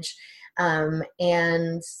marriage.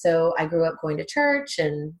 And so I grew up going to church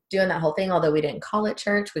and doing that whole thing, although we didn't call it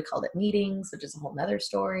church, we called it meetings, which is a whole nother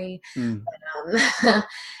story. But,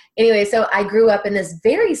 anyway, so I grew up in this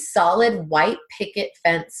very solid white picket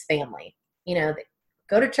fence family. You know, they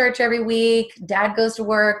go to church every week, dad goes to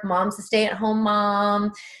work, mom's a stay-at-home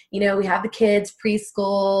mom. You know, we have the kids,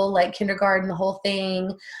 preschool, like kindergarten, the whole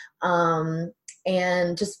thing.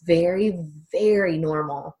 And just very, very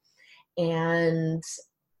normal. And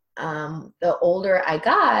the older I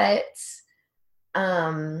got,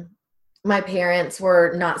 my parents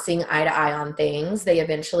were not seeing eye to eye on things. They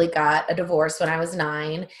eventually got a divorce when I was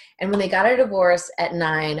 9. And when they got a divorce at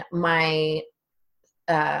 9, my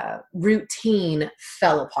routine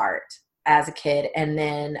fell apart as a kid. And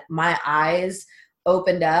then my eyes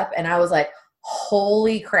opened up and I was like,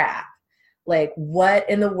 holy crap. Like, what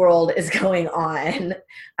in the world is going on?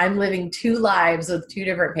 I'm living 2 lives with 2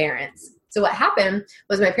 different parents. So what happened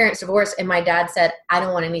was my parents divorced, and my dad said, I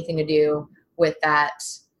don't want anything to do with that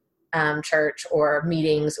church or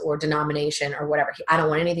meetings or denomination or whatever. I don't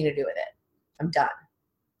want anything to do with it. I'm done.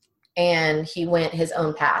 And he went his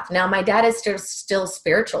own path. Now, my dad is still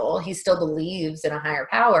spiritual. He still believes in a higher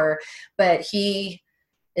power, but he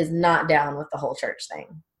is not down with the whole church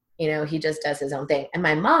thing. He just does his own thing. And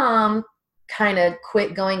my mom kind of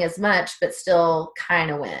quit going as much, but still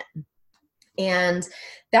kind of went. And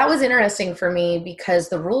that was interesting for me because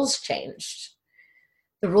the rules changed.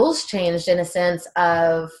 The rules changed in a sense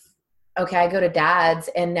of, okay, I go to dad's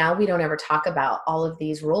and now we don't ever talk about all of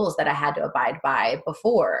these rules that I had to abide by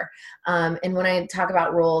before. And when I talk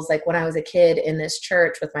about rules, like when I was a kid in this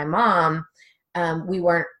church with my mom, we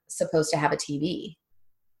weren't supposed to have a TV.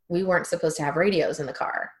 We weren't supposed to have radios in the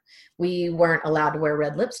car. We weren't allowed to wear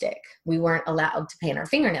red lipstick. We weren't allowed to paint our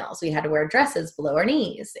fingernails. We had to wear dresses below our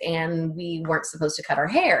knees, and we weren't supposed to cut our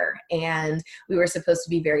hair. And we were supposed to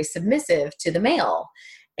be very submissive to the male.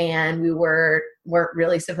 And we weren't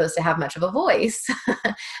really supposed to have much of a voice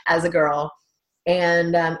as a girl.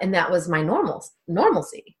 And that was my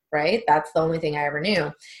normalcy, right? That's the only thing I ever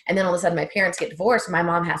knew. And then all of a sudden my parents get divorced. My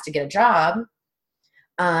mom has to get a job.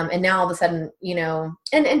 And now all of a sudden, and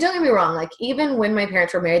don't get me wrong, like even when my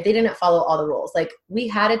parents were married, they didn't follow all the rules. Like we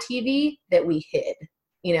had a TV that we hid,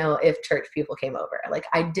 if church people came over. Like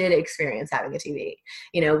I did experience having a TV,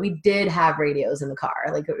 we did have radios in the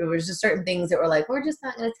car. Like it was just certain things that were like, we're just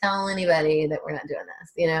not going to tell anybody that we're not doing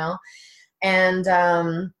this, and,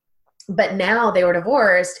 but now they were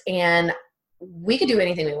divorced and we could do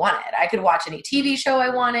anything we wanted. I could watch any TV show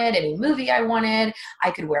I wanted, any movie I wanted.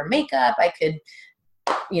 I could wear makeup. I could,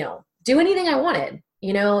 do anything I wanted,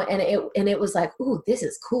 and it was like, ooh, this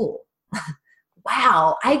is cool.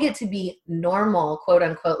 Wow, I get to be normal, quote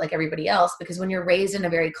unquote, like everybody else, because when you're raised in a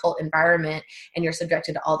very cult environment and you're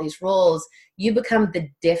subjected to all these rules, you become the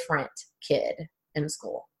different kid in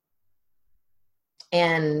school.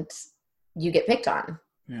 And you get picked on.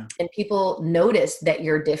 Yeah. And people notice that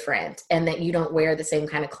you're different and that you don't wear the same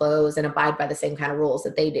kind of clothes and abide by the same kind of rules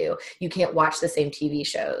that they do. You can't watch the same TV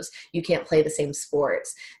shows. You can't play the same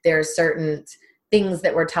sports. There are certain things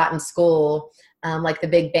that were taught in school, like the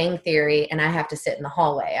Big Bang Theory, and I have to sit in the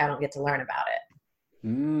hallway. I don't get to learn about it.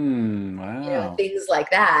 Wow. Things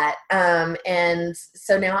like that. And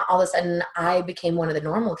so now all of a sudden I became one of the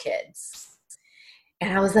normal kids.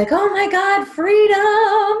 And I was like, oh my God,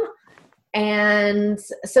 freedom. And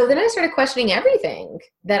so then I started questioning everything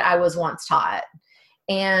that I was once taught.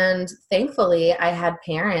 And thankfully, I had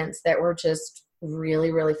parents that were just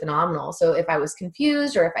really, really phenomenal. So if I was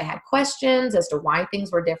confused or if I had questions as to why things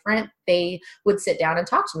were different, they would sit down and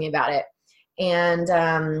talk to me about it.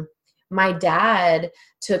 And my dad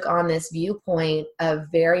took on this viewpoint of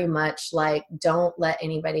very much like, don't let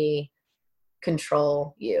anybody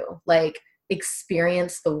control you. Like,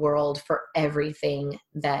 experience the world for everything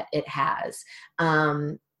that it has.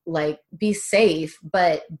 Like be safe,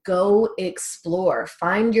 but go explore,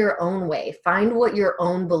 find your own way, find what your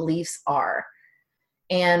own beliefs are.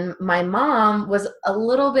 And my mom was a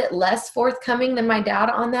little bit less forthcoming than my dad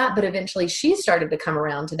on that, but eventually she started to come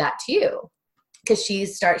around to that too. Because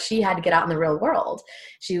she had to get out in the real world.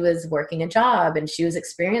 She was working a job and she was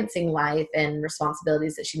experiencing life and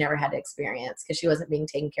responsibilities that she never had to experience because she wasn't being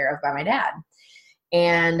taken care of by my dad.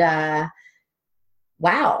 And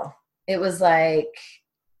wow, it was like,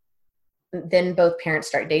 then both parents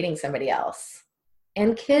start dating somebody else.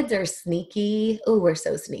 And kids are sneaky. Oh, we're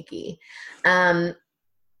so sneaky.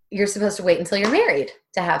 You're supposed to wait until you're married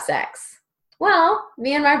to have sex. Well,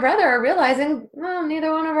 me and my brother are realizing,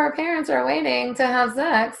 neither one of our parents are waiting to have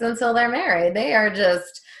sex until they're married. They are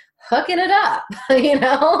just hooking it up,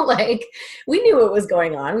 like we knew what was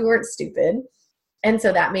going on. We weren't stupid. And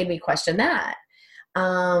so that made me question that.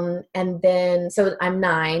 And then, so I'm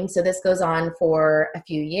 9. So this goes on for a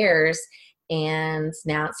few years. And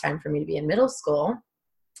now it's time for me to be in middle school.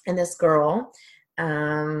 And this girl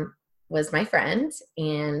was my friend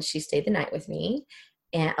and she stayed the night with me.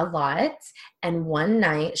 And a lot. And one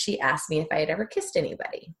night she asked me if I had ever kissed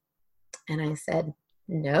anybody. And I said,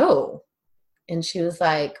 no. And she was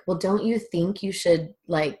like, well, don't you think you should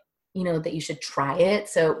that you should try it?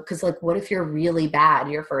 So, cause like, what if you're really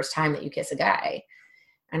bad your first time that you kiss a guy?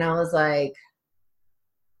 And I was like,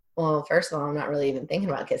 well, first of all, I'm not really even thinking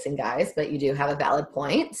about kissing guys, but you do have a valid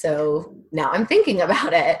point. So now I'm thinking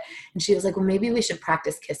about it. And she was like, well, maybe we should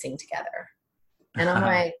practice kissing together. And I'm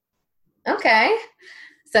like, okay.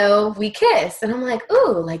 So we kiss, and I'm like,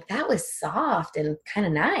 ooh, like that was soft and kind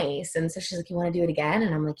of nice. And so she's like, you want to do it again?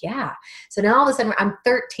 And I'm like, yeah. So now all of a sudden I'm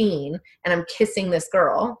 13 and I'm kissing this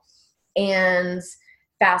girl. And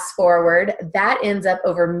fast forward, that ends up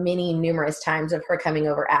over many numerous times of her coming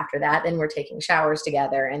over after that. Then we're taking showers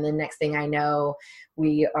together. And the next thing I know,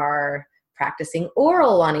 we are practicing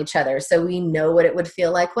oral on each other. So we know what it would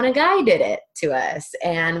feel like when a guy did it to us.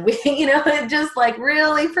 And we, it just like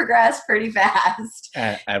really progressed pretty fast.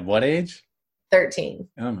 At what age? 13.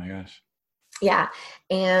 Oh my gosh. Yeah.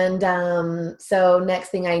 And so next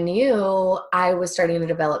thing I knew, I was starting to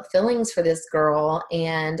develop feelings for this girl,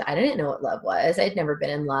 and I didn't know what love was. I'd never been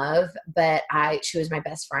in love, but she was my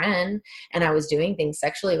best friend, and I was doing things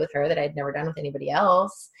sexually with her that I'd never done with anybody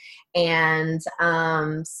else. And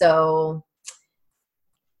so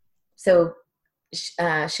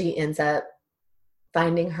she ends up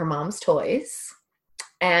finding her mom's toys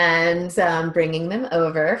and bringing them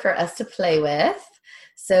over for us to play with.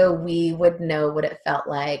 So we would know what it felt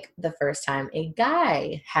like the first time a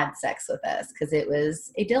guy had sex with us, because it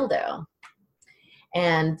was a dildo.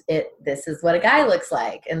 And this is what a guy looks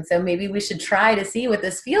like. And so maybe we should try to see what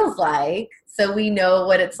this feels like so we know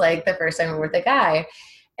what it's like the first time we're with a guy.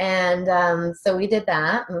 And so we did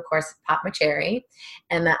that. And of course, popped my cherry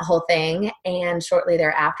and that whole thing. And shortly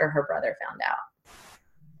thereafter, her brother found out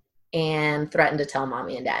and threatened to tell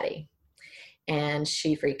mommy and daddy. And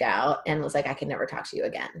she freaked out and was like, I can never talk to you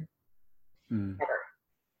again. Never.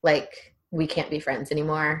 Like, we can't be friends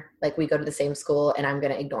anymore. Like, we go to the same school and I'm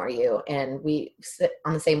going to ignore you. And we sit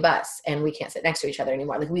on the same bus and we can't sit next to each other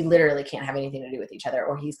anymore. Like, we literally can't have anything to do with each other,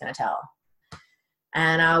 or he's going to tell.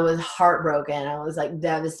 And I was heartbroken. I was like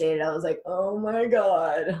devastated. I was like, oh my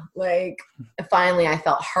God. Like, finally I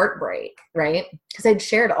felt heartbreak, right? Because I'd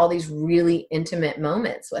shared all these really intimate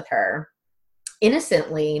moments with her,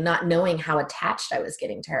 innocently, not knowing how attached I was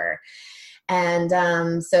getting to her.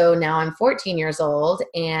 And so now I'm 14 years old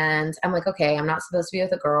and I'm like, okay, I'm not supposed to be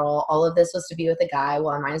with a girl. All of this was to be with a guy.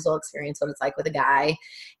 Well, I might as well experience what it's like with a guy.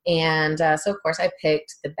 And so of course I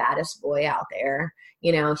picked the baddest boy out there.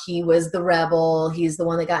 He was the rebel. He's the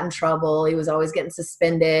one that got in trouble. He was always getting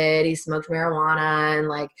suspended. He smoked marijuana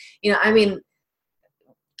and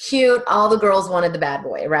cute. All the girls wanted the bad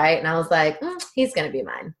boy, right? And I was like, he's going to be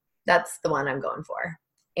mine. That's the one I'm going for.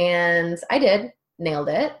 And I did. Nailed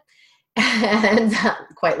it. And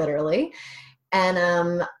quite literally.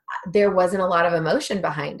 And there wasn't a lot of emotion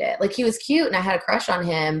behind it. Like, he was cute and I had a crush on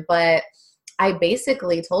him, but I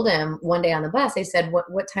basically told him one day on the bus, I said,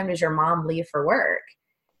 what time does your mom leave for work?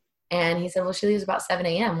 And he said, well, she leaves about 7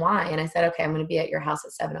 a.m. Why? And I said, okay, I'm going to be at your house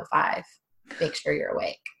at 7:05. Make sure you're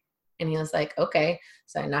awake. And he was like, okay.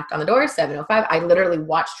 So I knocked on the door, 7:05. I literally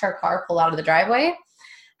watched her car pull out of the driveway.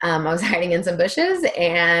 I was hiding in some bushes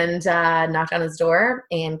and knocked on his door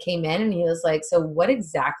and came in, and he was like, so what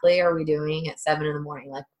exactly are we doing at 7 a.m?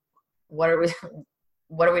 Like, what are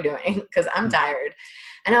we doing? Because I'm tired.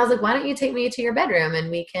 And I was like, why don't you take me to your bedroom and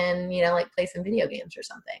we can, play some video games or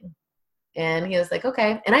something. And he was like,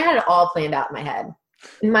 okay. And I had it all planned out in my head.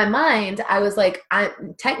 In my mind, I was like,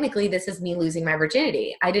 technically this is me losing my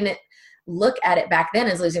virginity. I didn't look at it back then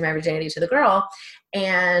as losing my virginity to the girl.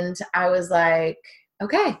 And I was like,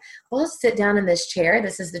 okay, well, let's sit down in this chair.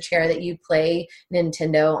 This is the chair that you play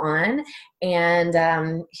Nintendo on.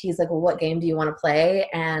 And he's like, well, what game do you want to play?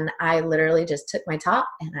 And I literally just took my top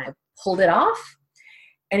and I pulled it off.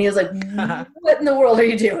 And he was like, what in the world are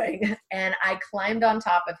you doing? And I climbed on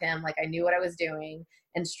top of him like I knew what I was doing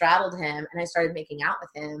and straddled him. And I started making out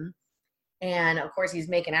with him. And of course, he's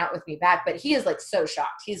making out with me back. But he is like so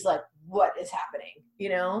shocked. He's like, what is happening?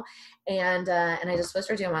 And I just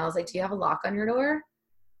whispered to him. I was like, do you have a lock on your door?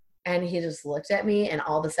 And he just looked at me, and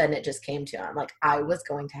all of a sudden it just came to him. Like, I was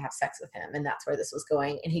going to have sex with him, and that's where this was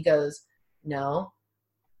going. And he goes, no,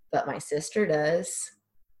 but my sister does.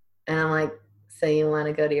 And I'm like, so you want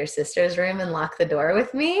to go to your sister's room and lock the door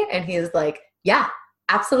with me? And he's like, yeah,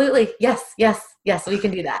 absolutely. Yes, we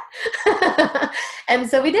can do that. And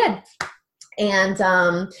so we did.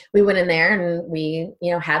 And we went in there and we,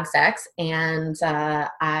 had sex. And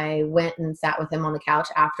I went and sat with him on the couch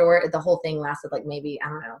afterward. The whole thing lasted like maybe,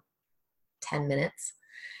 10 minutes.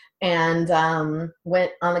 And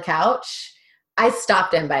went on the couch. I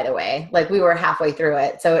stopped him, by the way. Like, we were halfway through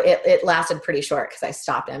it. So it lasted pretty short because I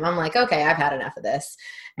stopped him. I'm like, okay, I've had enough of this.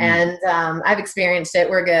 And I've experienced it.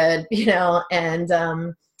 We're good,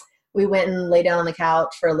 And we went and lay down on the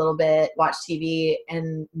couch for a little bit, watched TV,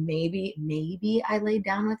 and maybe I laid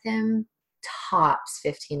down with him tops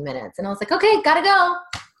 15 minutes. And I was like, okay, gotta go.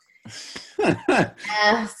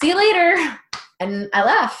 See you later. And I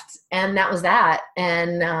left, and that was that.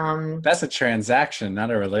 And That's a transaction, not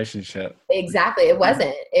a relationship. exactly, it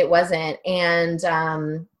wasn't.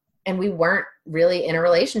 And we weren't really in a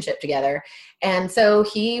relationship together. And so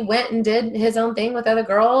he went and did his own thing with other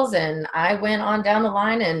girls, and I went on down the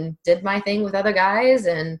line and did my thing with other guys.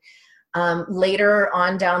 And later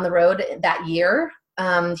on down the road that year,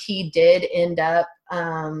 he did end up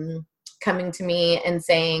coming to me and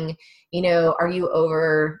saying, are you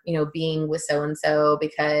over, being with so-and-so,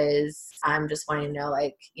 because I'm just wanting to know,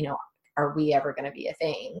 like, are we ever going to be a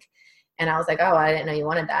thing? And I was like, oh, I didn't know you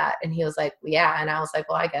wanted that. And he was like, well, yeah. And I was like,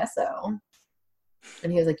 well, I guess so.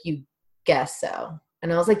 And he was like, you guess so?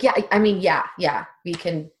 And I was like, yeah, I mean, yeah, we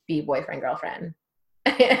can be boyfriend, girlfriend.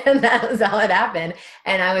 And that was how it happened.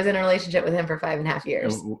 And I was in a relationship with him for 5.5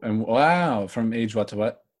 years. And wow, from age what to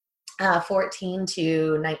what? 14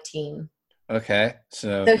 to 19. Okay.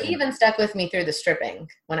 So he even stuck with me through the stripping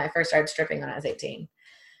when I first started stripping when I was 18.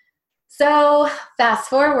 So fast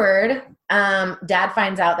forward, Dad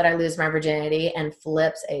finds out that I lose my virginity and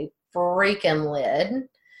flips a freaking lid.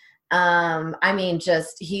 I mean,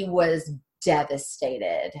 he was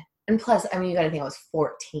devastated. And plus, I mean, you got to think I was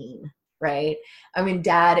 14, right? I mean,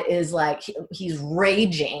 Dad is like, he's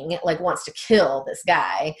raging, like wants to kill this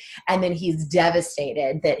guy. And then he's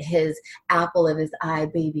devastated that his apple of his eye,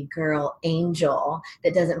 baby girl, angel,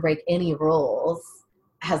 that doesn't break any rules,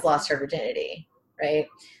 has lost her virginity. Right.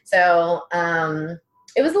 So,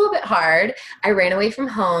 it was a little bit hard. I ran away from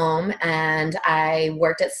home and I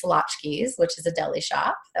worked at Slotchke's, which is a deli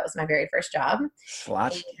shop. That was my very first job.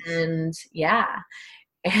 Slotchke's. And yeah.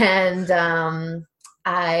 And,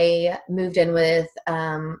 I moved in with,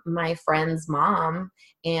 my friend's mom,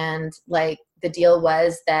 and like the deal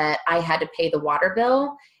was that I had to pay the water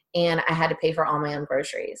bill and I had to pay for all my own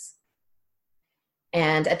groceries.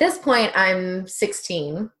 And at this point I'm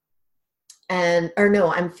 16. I'm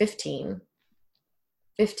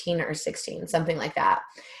 15 or 16, something like that.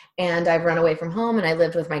 And I've run away from home and I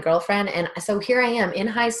lived with my girlfriend. And so here I am in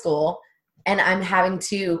high school and I'm having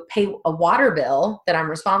to pay a water bill that I'm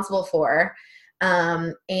responsible for,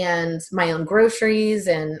 and my own groceries,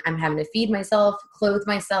 and I'm having to feed myself, clothe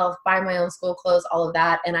myself, buy my own school clothes, all of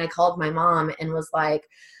that. And I called my mom and was like,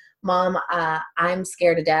 Mom, I'm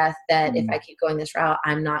scared to death that if I keep going this route,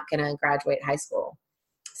 I'm not going to graduate high school.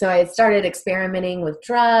 So I started experimenting with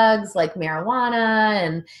drugs like marijuana,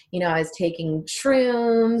 and, I was taking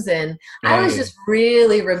shrooms, and I was just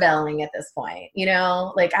really rebelling at this point,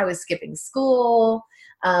 like I was skipping school,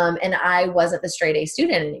 and I wasn't the straight A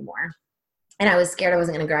student anymore. And I was scared I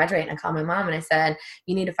wasn't going to graduate. And I called my mom and I said,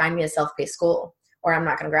 you need to find me a self-paced school or I'm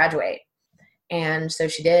not going to graduate. And so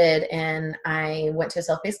she did. And I went to a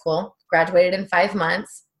self-paced school, graduated in 5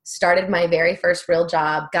 months, started my very first real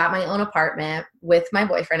job, got my own apartment with my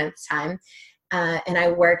boyfriend at the time. And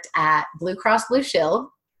I worked at Blue Cross Blue Shield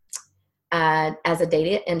as a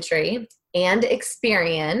data entry and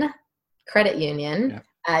Experian credit union,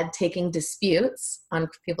 taking disputes on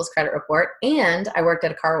people's credit report. And I worked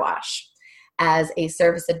at a car wash as a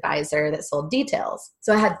service advisor that sold details.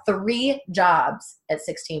 So I had 3 jobs at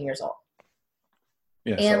 16 years old,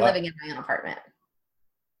 and living in my own apartment.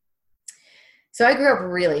 So I grew up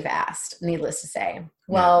really fast, needless to say.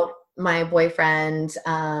 Well, my boyfriend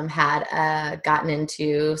had gotten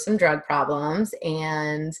into some drug problems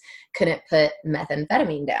and couldn't put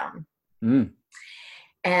methamphetamine down.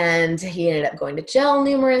 And he ended up going to jail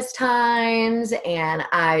numerous times, and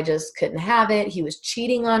I just couldn't have it. He was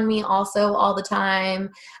cheating on me also all the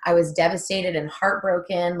time. I was devastated and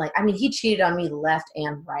heartbroken. He cheated on me left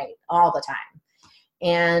and right all the time.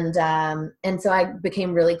 And so I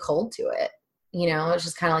became really cold to it. It was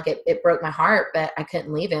just kind of like it broke my heart, but I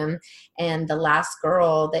couldn't leave him. And the last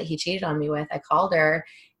girl that he cheated on me with, I called her,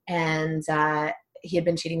 and he had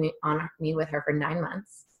been cheating on me with her for 9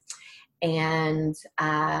 months. And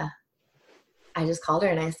I just called her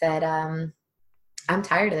and I said, I'm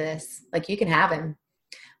tired of this. Like, you can have him,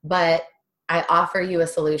 but I offer you a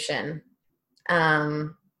solution.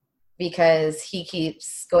 Because he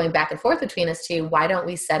keeps going back and forth between us two. Why don't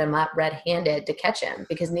we set him up red-handed to catch him?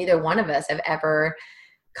 Because neither one of us have ever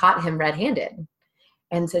caught him red-handed.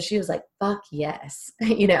 And so she was like, fuck yes,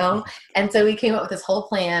 And so we came up with this whole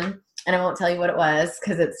plan, and I won't tell you what it was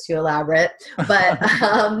because it's too elaborate, but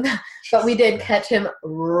we did catch him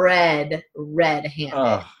red-handed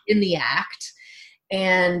in the act.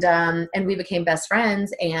 And we became best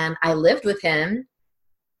friends, and I lived with him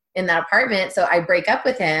in that apartment. So I break up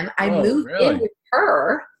with him. I move in with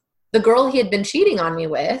her, the girl he had been cheating on me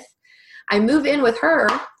with. I move in with her,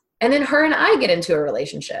 and then her and I get into a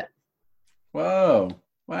relationship. Whoa.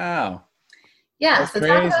 Wow. Yeah, That's so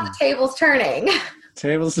talk about crazy. the tables turning.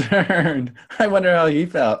 Tables turned. I wonder how he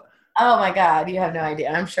felt. Oh my God, you have no idea.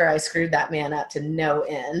 I'm sure I screwed that man up to no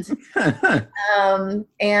end. And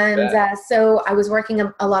Bet. so I was working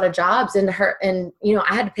a lot of jobs, and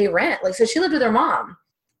I had to pay rent. Like, so she lived with her mom.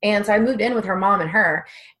 And so I moved in with her mom and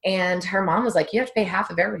her mom was like, you have to pay half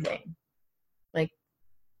of everything. Like,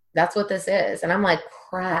 that's what this is. And I'm like,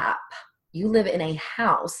 crap, you live in a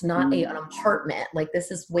house, not an apartment. Like, this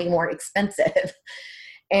is way more expensive.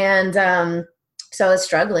 And so I was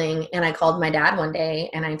struggling, and I called my dad one day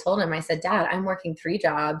and I told him, I said, Dad, I'm working 3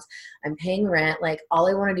 jobs. I'm paying rent. Like, all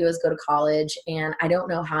I want to do is go to college, and I don't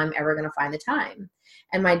know how I'm ever going to find the time.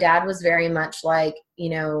 And my dad was very much like,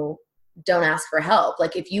 don't ask for help.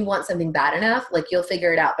 Like, if you want something bad enough, like, you'll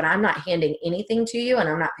figure it out, but I'm not handing anything to you, and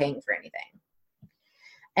I'm not paying for anything.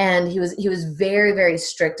 And he was very, very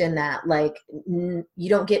strict in that. Like, you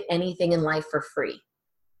don't get anything in life for free.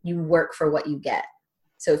 You work for what you get.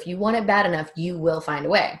 So if you want it bad enough, you will find a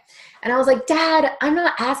way. And I was like, Dad, I'm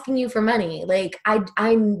not asking you for money. Like, I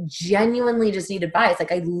genuinely just need advice.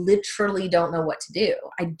 Like, I literally don't know what to do.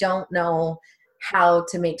 I don't know how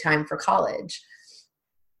to make time for college.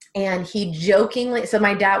 And he jokingly, so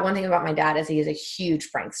my dad, one thing about my dad is he is a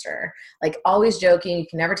huge prankster, like, always joking. You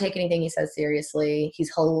can never take anything he says seriously.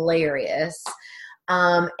 He's hilarious.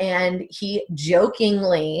 And he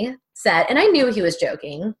jokingly said, and I knew he was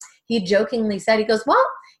joking. He jokingly said, he goes,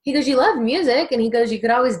 you love music. And he goes, you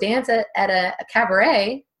could always dance at a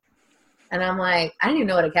cabaret. And I'm like, I didn't even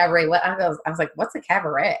know what a cabaret was. I was like, what's a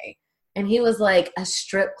cabaret? And he was like, a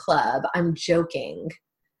strip club. I'm joking.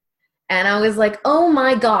 And I was like, oh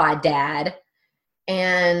my God, Dad.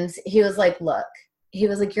 And he was like, look,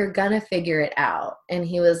 you're going to figure it out. And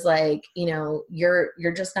he was like,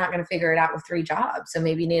 you're just not going to figure it out with 3 jobs. So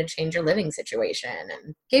maybe you need to change your living situation,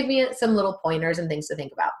 and gave me some little pointers and things to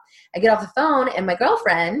think about. I get off the phone, and my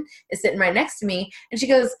girlfriend is sitting right next to me, and she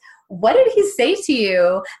goes, what did he say to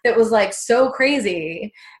you that was like so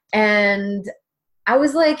crazy? And I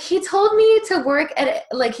was like, he told me to work at,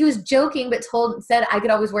 like, he was joking, but said I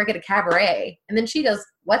could always work at a cabaret. And then she goes,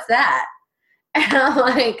 what's that? And I'm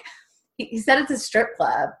like, he said it's a strip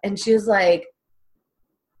club. And she was like,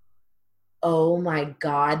 oh my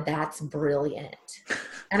God, that's brilliant.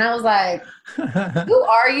 And I was like, who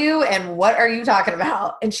are you and what are you talking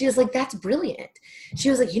about? And she was like, that's brilliant.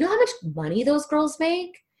 She was like, you know how much money those girls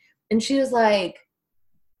make? And she was like,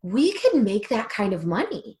 we could make that kind of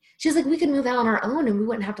money. She's like, we could move out on our own and we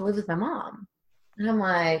wouldn't have to live with my mom. And I'm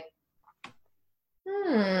like,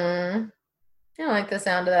 I don't like the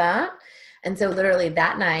sound of that. And so literally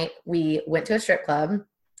that night we went to a strip club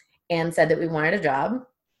and said that we wanted a job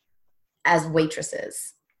as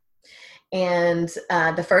waitresses. And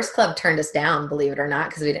the first club turned us down, believe it or not,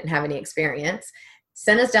 because we didn't have any experience.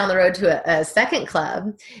 Sent us down the road to a second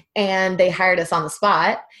club, and they hired us on the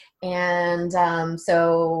spot. And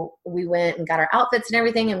so we went and got our outfits and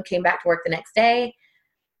everything and came back to work the next day.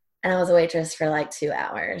 And I was a waitress for like 2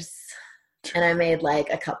 hours. And I made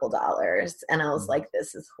like a couple dollars. And I was like,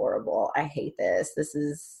 this is horrible. I hate this. This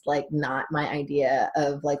is like not my idea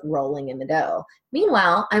of like rolling in the dough.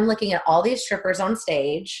 Meanwhile, I'm looking at all these strippers on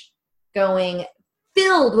stage going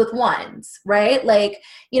filled with ones, right? Like,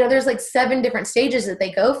 there's like 7 different stages that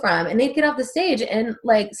they go from, and they'd get off the stage and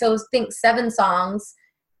like, so think 7 songs,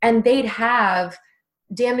 and they'd have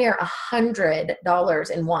damn near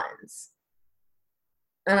 $100 in ones.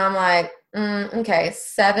 And I'm like, okay,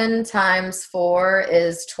 7 times 4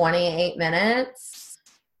 is 28 minutes.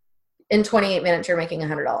 In 28 minutes, you're making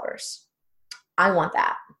 $100. I want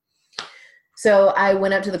that. So I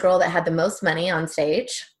went up to the girl that had the most money on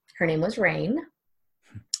stage. Her name was Rain.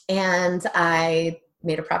 And I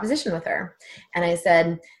made a proposition with her. And I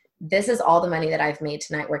said, this is all the money that I've made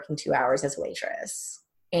tonight working 2 hours as a waitress.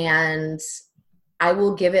 And I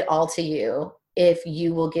will give it all to you if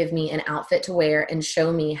you will give me an outfit to wear and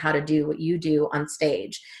show me how to do what you do on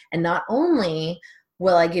stage. And not only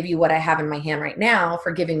will I give you what I have in my hand right now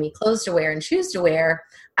for giving me clothes to wear and shoes to wear,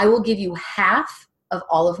 I will give you half of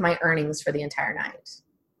all of my earnings for the entire night.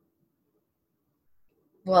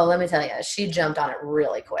 Well, let me tell you, she jumped on it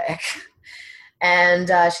really quick. And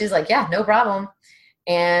she's like, yeah, no problem.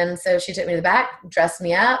 And so she took me to the back, dressed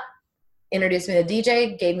me up, introduced me to the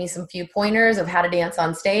DJ, gave me some few pointers of how to dance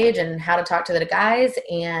on stage and how to talk to the guys.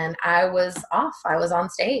 And I was off. I was on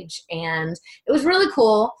stage. And it was really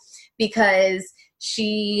cool because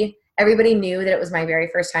everybody knew that it was my very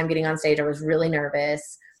first time getting on stage. I was really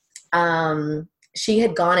nervous. She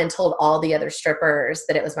had gone and told all the other strippers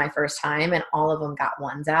that it was my first time, and all of them got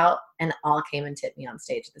ones out and all came and tipped me on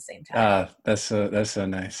stage at the same time. That's so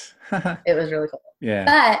nice. It was really cool. Yeah.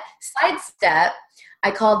 But sidestep,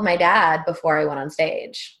 I called my dad before I went on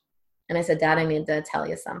stage. And I said, Dad, I need to tell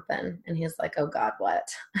you something. And he was like, oh God, what?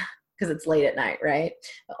 Because it's late at night, right?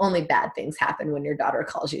 Only bad things happen when your daughter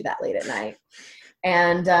calls you that late at night.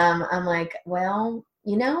 And I'm like, well,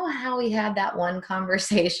 you know how we had that one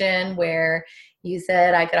conversation where you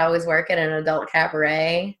said I could always work at an adult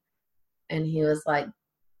cabaret? And he was like,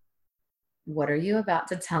 what are you about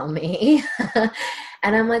to tell me?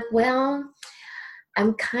 And I'm like, well,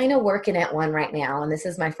 I'm kind of working at one right now, and this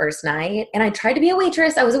is my first night. And I tried to be a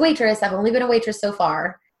waitress. I was a waitress. I've only been a waitress so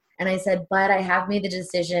far. And I said, but I have made the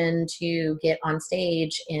decision to get on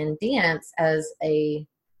stage and dance as a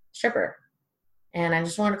stripper. And I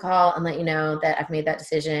just wanted to call and let you know that I've made that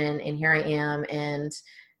decision, and here I am, and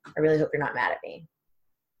I really hope you're not mad at me.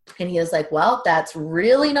 And he was like, well, that's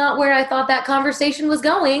really not where I thought that conversation was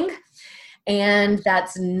going. And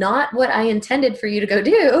that's not what I intended for you to go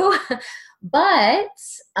do. But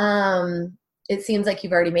it seems like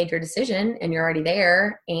you've already made your decision and you're already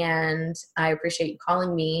there. And I appreciate you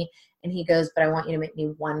calling me. And he goes, but I want you to make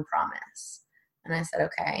me one promise. And I said,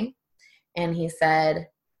 okay. And he said,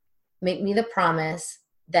 make me the promise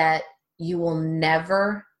that you will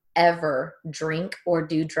never, ever drink or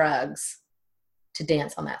do drugs to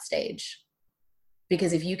dance on that stage.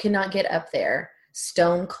 Because if you cannot get up there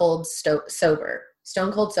stone cold sober,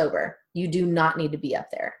 you do not need to be up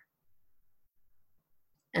there.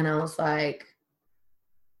 And I was like,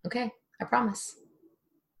 okay, I promise.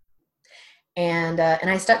 And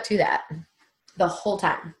I stuck to that the whole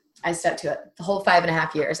time. I stuck to it the whole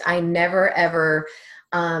 5.5 years. I never, ever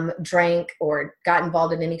drank or got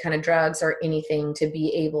involved in any kind of drugs or anything to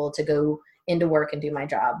be able to go into work and do my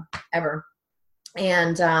job ever.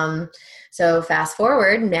 And so fast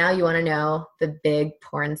forward, now you want to know the big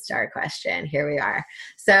porn star question. Here we are.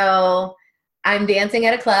 So I'm dancing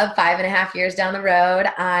at a club 5.5 years down the road.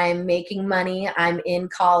 I'm making money. I'm in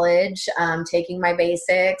college, taking my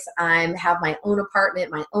basics. I have my own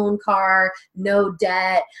apartment, my own car, no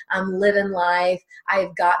debt. I'm living life.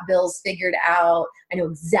 I've got bills figured out. I know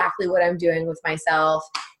exactly what I'm doing with myself.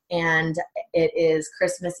 And it is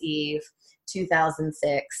Christmas Eve,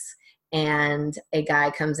 2006. And a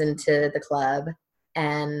guy comes into the club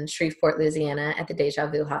in Shreveport, Louisiana at the Deja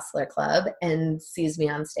Vu Hostler Club and sees me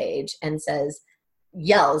on stage and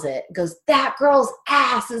yells it, goes, that girl's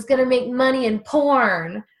ass is going to make money in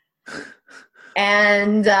porn.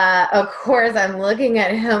 And of course I'm looking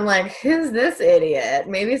at him like, who's this idiot?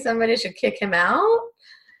 Maybe somebody should kick him out.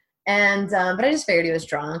 And but I just figured he was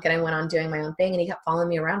drunk, and I went on doing my own thing, and he kept following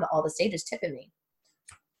me around to all the stages, tipping me.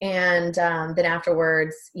 And then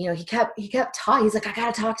afterwards, you know, he kept talking. He's like, I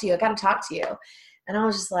got to talk to you. And I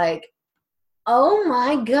was just like, oh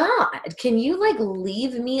my God, can you like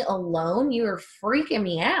leave me alone? You were freaking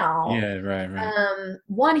me out. Yeah, right.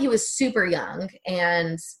 One, he was super young,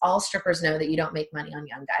 and all strippers know that you don't make money on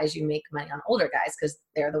young guys. You make money on older guys because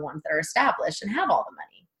they're the ones that are established and have all the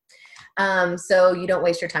money. So you don't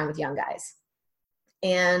waste your time with young guys.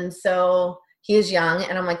 And so he is young,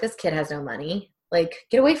 and I'm like, this kid has no money. Like,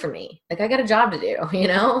 get away from me. Like, I got a job to do, you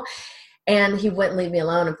know? And he wouldn't leave me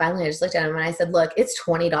alone. And finally I just looked at him and I said, look, it's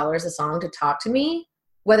 $20 a song to talk to me,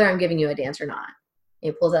 whether I'm giving you a dance or not.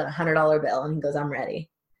 And he pulls out a $100 bill and he goes, I'm ready.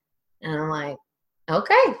 And I'm like,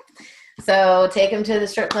 okay. So take him to the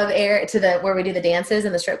strip club where we do the dances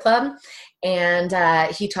in the strip club. And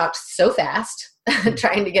he talked so fast,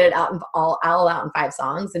 trying to get it out all out in 5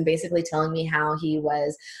 songs, and basically telling me how he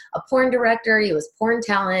was a porn director, he was porn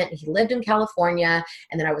talent, he lived in California,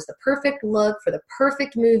 and that I was the perfect look for the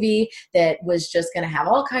perfect movie that was just going to have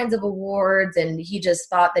all kinds of awards, and he just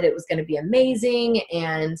thought that it was going to be amazing,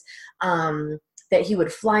 and that he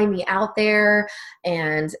would fly me out there,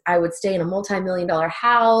 and I would stay in a multi-million-dollar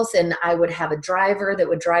house, and I would have a driver that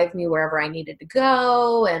would drive me wherever I needed to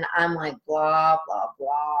go. And I'm like, blah, blah,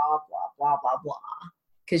 blah, blah, blah, blah, blah.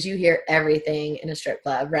 Because you hear everything in a strip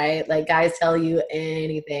club, right? Like, guys tell you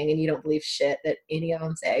anything and you don't believe shit that any of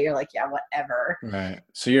them say. You're like, yeah, whatever. Right.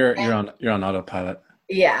 So you're on autopilot.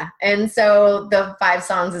 Yeah. And so the 5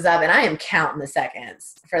 songs is up, and I am counting the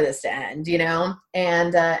seconds for this to end, you know?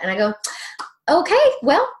 And I go, okay,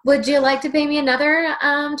 well, would you like to pay me another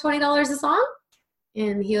 $20 a song?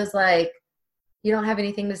 And he was like, you don't have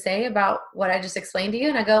anything to say about what I just explained to you?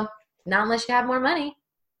 And I go, not unless you have more money.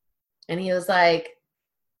 And he was like,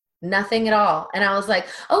 nothing at all. And I was like,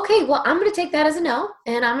 okay, well, I'm going to take that as a no,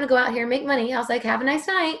 and I'm going to go out here and make money. I was like, have a nice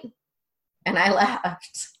night. And I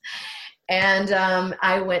left. And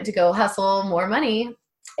I went to go hustle more money.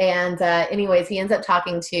 And anyways, he ends up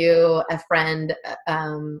talking to a friend,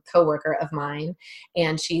 coworker of mine,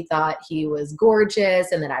 and she thought he was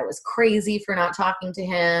gorgeous and that I was crazy for not talking to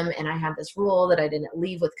him. And I had this rule that I didn't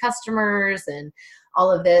leave with customers and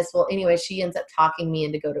all of this. Well, anyway, she ends up talking me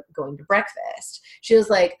into going to breakfast. She was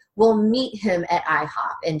like, "We'll meet him at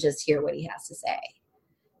IHOP and just hear what he has to say."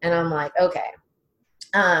 And I'm like, okay.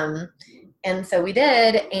 And so we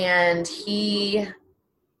did, and he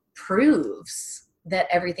proves that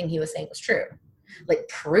everything he was saying was true. Like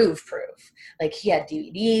proof. Like he had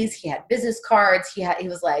DVDs, he had business cards, he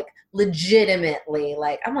was like legitimately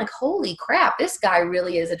like, I'm like, holy crap, this guy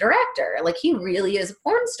really is a director. Like he really is a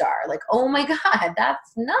porn star. Like, oh my God,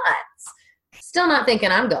 that's nuts. Still not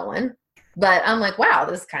thinking I'm going, but I'm like, wow,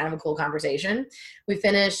 this is kind of a cool conversation. We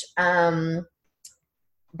finish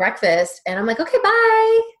breakfast and I'm like, okay,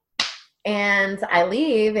 bye. And I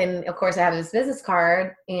leave, and of course I have his business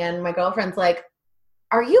card, and my girlfriend's like,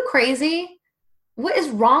 "Are you crazy? What is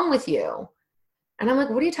wrong with you?" And I'm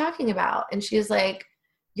like, "What are you talking about?" And she's like,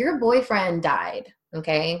 "Your boyfriend died,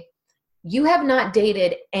 okay? You have not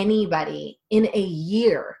dated anybody in a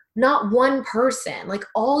year, not one person. Like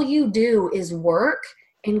all you do is work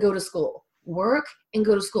and go to school, work and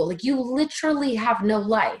go to school. Like you literally have no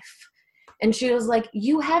life." And she was like,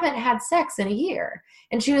 "You haven't had sex in a year."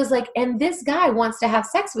 And she was like, "And this guy wants to have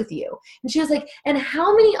sex with you." And she was like, "And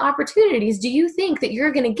how many opportunities do you think that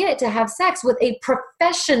you're going to get to have sex with a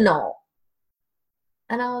professional?"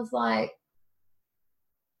 And I was like,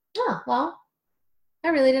 oh, well, I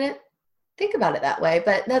really didn't think about it that way,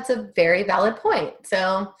 but that's a very valid point.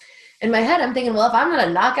 So in my head, I'm thinking, well, if I'm going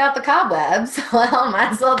to knock out the cobwebs, well, I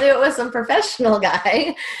might as well do it with some professional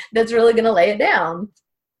guy that's really going to lay it down.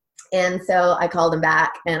 And so I called him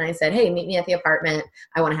back and I said, "Hey, meet me at the apartment.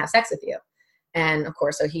 I want to have sex with you." And of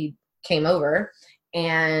course, so he came over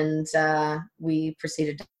and we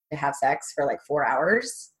proceeded to have sex for like 4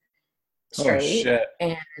 hours Oh straight. shit.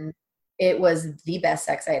 And it was the best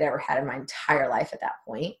sex I had ever had in my entire life at that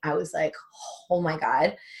point. I was like, oh my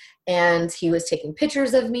God. And he was taking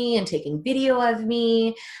pictures of me and taking video of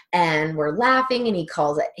me, and we're laughing, and he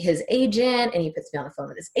calls it his agent and he puts me on the phone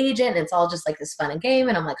with his agent, and it's all just like this fun and game.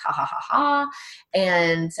 And I'm like, ha ha ha ha.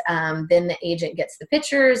 And then the agent gets the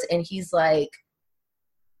pictures and he's like,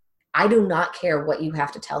 "I do not care what you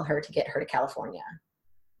have to tell her to get her to California,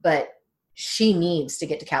 but she needs to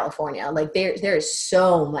get to California. Like there is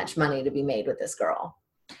so much money to be made with this girl."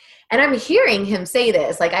 And I'm hearing him say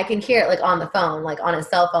this, like I can hear it like on the phone, like on his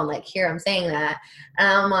cell phone, like hear him saying that. And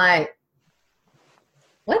I'm like,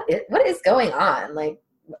 what is going on? Like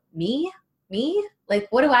me, like,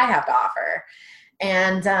 what do I have to offer?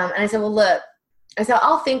 And I said, well, look, I said,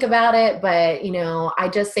 I'll think about it, but I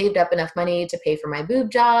just saved up enough money to pay for my boob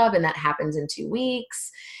job, and that happens in 2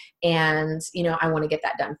 weeks. And, I want to get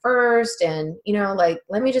that done first. And, like,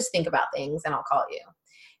 let me just think about things and I'll call you.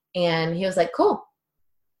 And he was like, cool.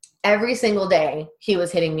 Every single day he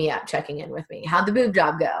was hitting me up, checking in with me. How'd the boob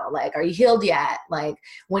job go? Like, are you healed yet? Like,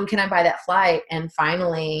 when can I buy that flight? And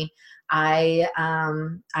finally I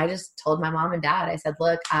just told my mom and dad, I said,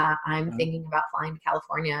 look, I'm thinking about flying to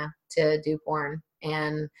California to do porn.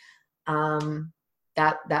 And,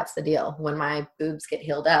 that's the deal. When my boobs get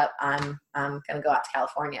healed up, I'm going to go out to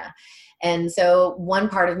California. And so one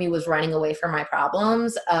part of me was running away from my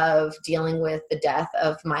problems of dealing with the death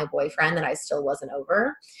of my boyfriend that I still wasn't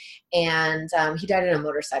over. And he died in a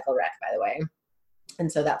motorcycle wreck, by the way.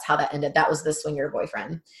 And so that's how that ended. That was the swinger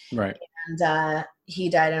boyfriend. Right. And he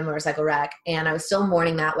died in a motorcycle wreck. And I was still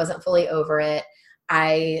mourning that, wasn't fully over it.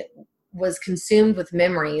 I was consumed with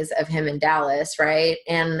memories of him in Dallas, right?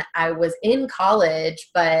 And I was in college,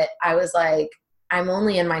 but I was like, I'm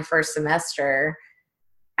only in my first semester.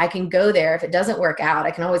 I can go there. If it doesn't work out,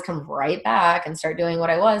 I can always come right back and start doing what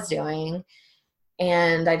I was doing.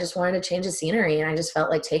 And I just wanted to change the scenery, and I just felt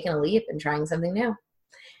like taking a leap and trying something new.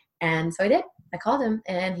 And so I did. I called him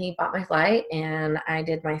and he bought my flight, and I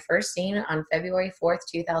did my first scene on February 4th,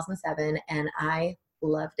 2007, and I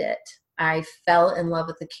loved it. I fell in love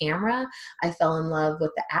with the camera. I fell in love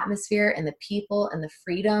with the atmosphere and the people and the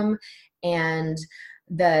freedom and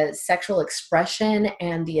the sexual expression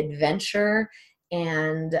and the adventure.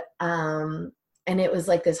 And it was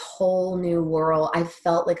like this whole new world. I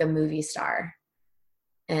felt like a movie star,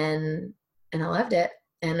 and I loved it.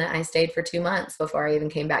 And I stayed for 2 months before I even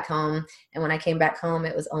came back home. And when I came back home,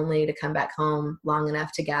 it was only to come back home long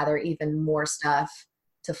enough to gather even more stuff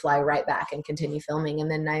to fly right back and continue filming.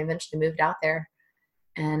 And then I eventually moved out there,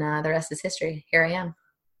 and the rest is history. Here I am.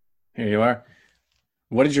 Here you are.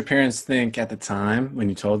 What did your parents think at the time when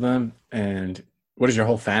you told them? And what does your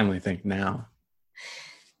whole family think now?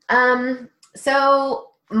 So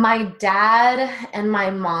My dad and my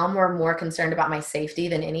mom were more concerned about my safety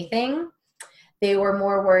than anything. They were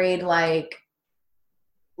more worried, like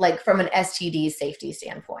from an STD safety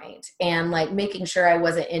standpoint, and like making sure I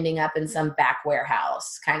wasn't ending up in some back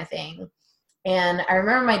warehouse kind of thing. And I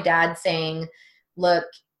remember my dad saying, look,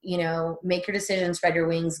 make your decision, spread your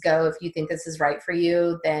wings, go. If you think this is right for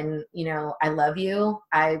you, then, I love you.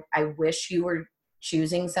 I wish you were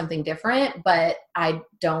choosing something different, but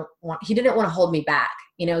he didn't want to hold me back.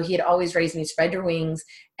 He had always raised me, spread your wings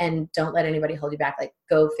and don't let anybody hold you back. Like,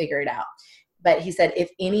 go figure it out. But he said,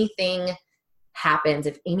 if anything happens,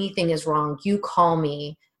 if anything is wrong, you call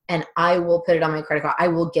me and I will put it on my credit card. I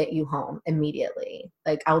will get you home immediately.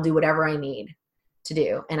 Like, I'll do whatever I need to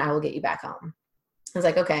do and I will get you back home. I was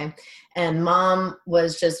like, okay. And mom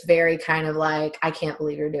was just very kind of like, I can't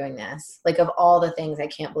believe you're doing this. Like, of all the things, I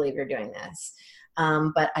can't believe you're doing this.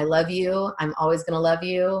 But I love you. I'm always going to love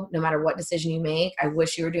you no matter what decision you make. I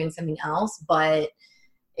wish you were doing something else, but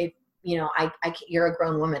if, you're a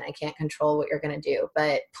grown woman. I can't control what you're going to do,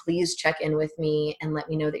 but please check in with me and let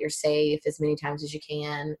me know that you're safe as many times as you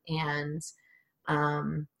can. And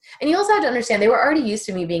you also have to understand, they were already used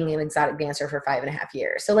to me being an exotic dancer for 5.5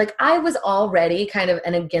 years. So like, I was already kind of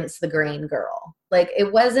an against the grain girl. Like,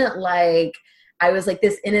 it wasn't like I was like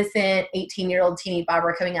this innocent 18-year-old teeny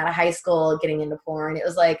bopper coming out of high school, getting into porn. It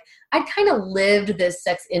was like, I'd kind of lived this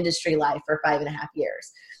sex industry life for 5.5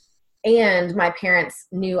 years. And my parents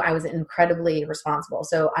knew I was incredibly responsible.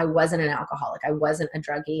 So I wasn't an alcoholic. I wasn't a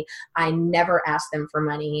druggie. I never asked them for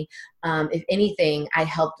money. If anything, I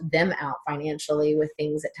helped them out financially with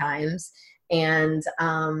things at times. And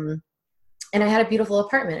I had a beautiful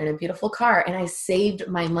apartment and a beautiful car, and I saved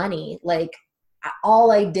my money. Like,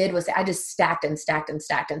 all I did was I just stacked and stacked and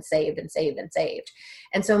stacked and saved and saved and saved.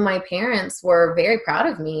 And so my parents were very proud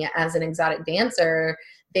of me as an exotic dancer.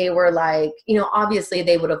 They were like, obviously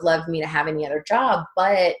they would have loved me to have any other job,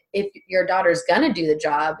 but if your daughter's going to do the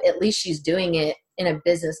job, at least she's doing it in a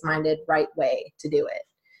business-minded, right way to do it,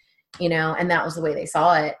 and that was the way they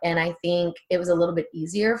saw it. And I think it was a little bit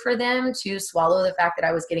easier for them to swallow the fact that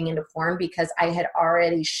I was getting into porn because I had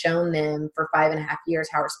already shown them for 5.5 years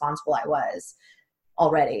how responsible I was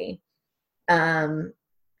already.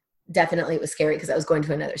 Definitely it was scary because I was going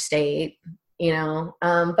to another state.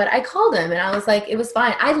 But I called him and I was like, it was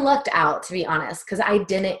fine. I lucked out, to be honest, because I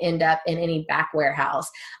didn't end up in any back warehouse.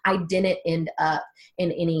 I didn't end up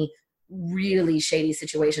in any really shady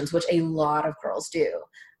situations, which a lot of girls do.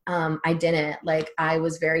 I didn't. Like, I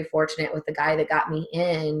was very fortunate with the guy that got me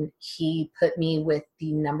in. He put me with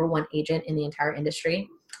the number one agent in the entire industry.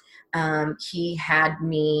 He had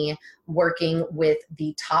me working with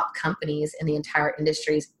the top companies in the entire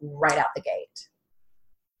industries right out the gate.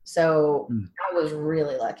 So I was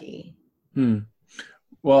really lucky.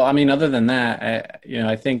 Well, I mean, other than that,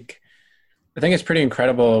 I think it's pretty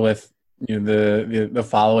incredible with the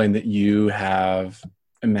following that you have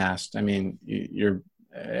amassed. I mean, you're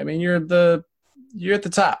at the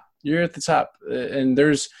top. You're at the top, and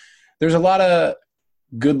there's a lot of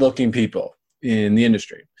good-looking people in the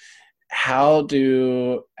industry. How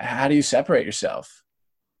do you separate yourself?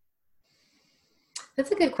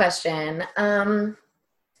 That's a good question.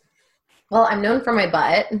 Well, I'm known for my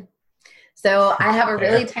butt. So I have a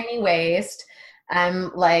really tiny waist. I'm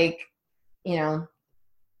like,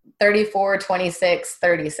 34, 26,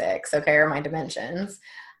 36, okay, are my dimensions.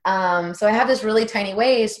 So I have this really tiny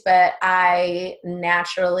waist, but I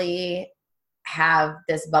naturally have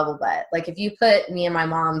this bubble butt. Like, if you put me and my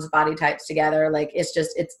mom's body types together, like,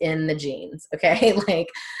 it's in the genes, okay? Like,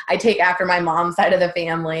 I take after my mom's side of the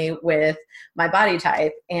family with my body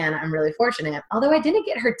type, and I'm really fortunate. Although I didn't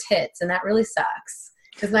get her tits, and that really sucks.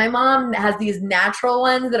 Because my mom has these natural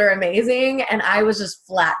ones that are amazing, and I was just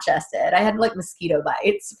flat-chested. I had, like, mosquito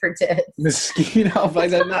bites for tits. Mosquito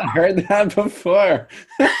bites? I've not heard that before.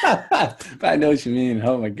 But I know what you mean.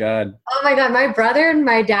 Oh, my God. Oh, my God. My brother and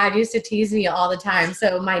my dad used to tease me all the time.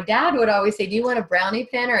 So my dad would always say, do you want a brownie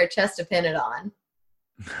pin or a chest to pin it on?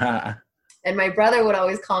 And my brother would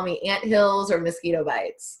always call me anthills or mosquito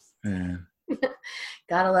bites. Yeah.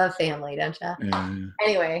 Gotta love family, don't you? Yeah.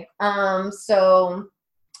 Anyway, so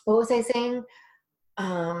what was I saying?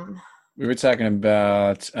 We were talking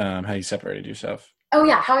about how you separated yourself. Oh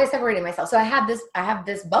yeah, how I separated myself. So I have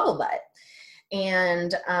this bubble butt,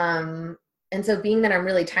 and so being that I'm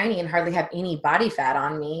really tiny and hardly have any body fat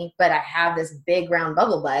on me, but I have this big round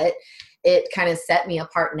bubble butt, it kind of set me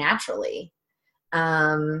apart naturally.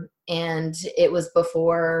 And it was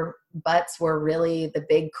before butts were really the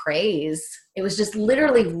big craze. It was just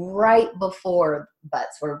literally right before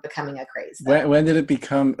butts were becoming a craze. When did it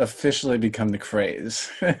officially become the craze?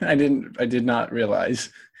 I did not realize.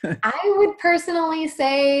 I would personally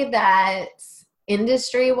say that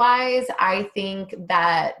industry wise, I think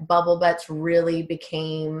that bubble butts really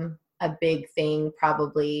became a big thing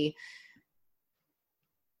probably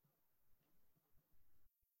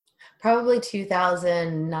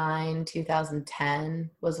 2009, 2010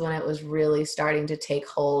 was when it was really starting to take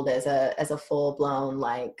hold as a full-blown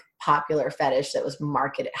like popular fetish that was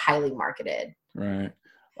highly marketed. Right.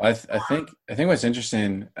 I think what's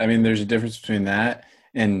interesting, I mean, there's a difference between that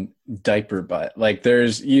and diaper butt. Like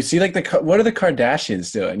you see like what are the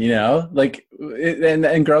Kardashians doing, you know? Like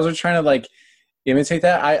and girls are trying to like imitate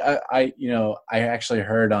that. I actually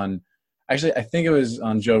heard I think it was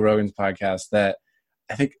on Joe Rogan's podcast that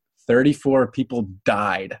I think 34 people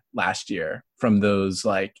died last year from those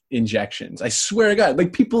like injections. I swear to God,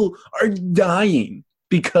 like people are dying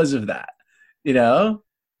because of that, you know?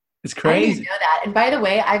 It's I didn't crazy. know that. And by the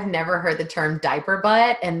way, I've never heard the term diaper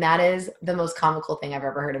butt, and that is the most comical thing I've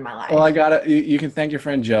ever heard in my Well, I life. got it. You can thank your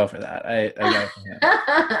friend Joe for that. I got it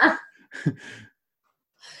from him.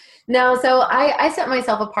 No, so I set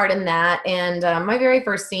myself apart in that. And my very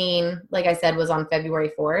first scene, like I said, was on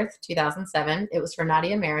February 4th, 2007. It was for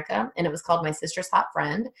Naughty America, and it was called My Sister's Hot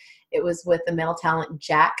Friend. It was with the male talent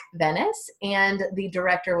Jack Venice, and the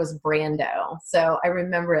director was Brando. So I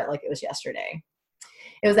remember it like it was yesterday.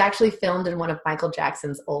 It was actually filmed in one of Michael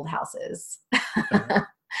Jackson's old houses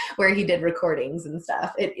where he did recordings and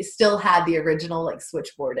stuff. It still had the original like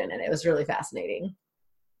switchboard in it. It was really fascinating.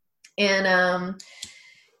 And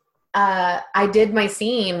I did my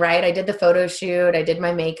scene, right? I did the photo shoot. I did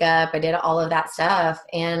my makeup. I did all of that stuff.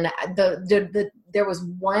 And there was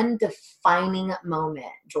one defining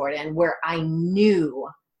moment, Jordan, where I knew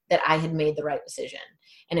that I had made the right decision.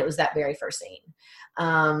 And it was that very first scene.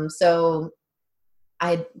 So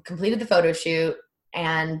I completed the photo shoot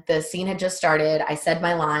and the scene had just started. I said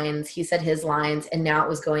my lines, he said his lines, and now it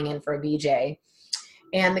was going in for a BJ.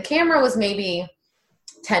 And the camera was maybe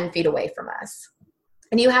 10 feet away from us.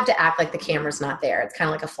 And you have to act like the camera's not there. It's kind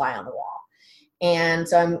of like a fly on the wall. And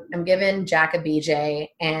so I'm giving Jack a BJ,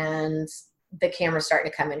 and the camera's starting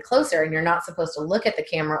to come in closer, and you're not supposed to look at the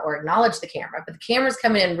camera or acknowledge the camera, but the camera's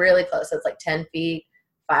coming in really close. So it's like 10 feet,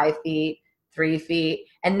 5 feet, 3 feet.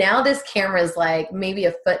 And now this camera is like maybe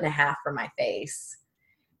 1.5 feet from my face.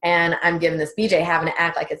 And I'm giving this BJ, having to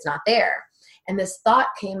act like it's not there. And this thought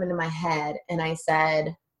came into my head, and I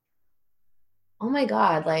said, oh my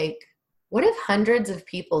God, like, what if hundreds of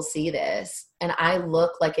people see this and I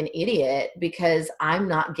look like an idiot because I'm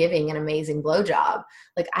not giving an amazing blowjob?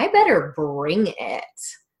 Like, I better bring it.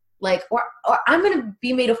 Like, or I'm going to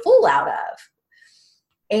be made a fool out of.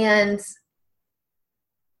 And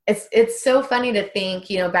it's so funny to think,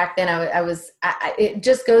 you know, back then it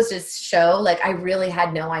just goes to show, like, I really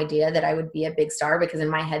had no idea that I would be a big star, because in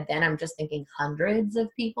my head then I'm just thinking hundreds of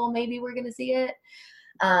people maybe were going to see it.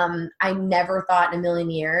 I never thought in a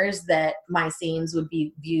million years that my scenes would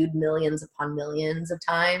be viewed millions upon millions of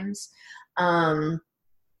times. And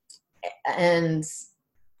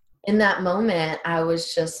in that moment, I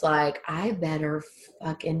was just like, I better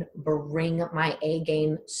fucking bring my A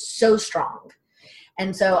game so strong.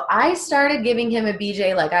 And so I started giving him a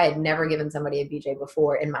BJ like I had never given somebody a BJ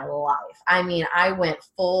before in my life. I mean, I went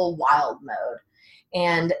full wild mode.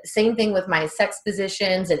 And same thing with my sex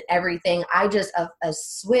positions and everything. I just, a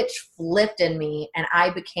switch flipped in me, and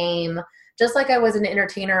I became, just like I was an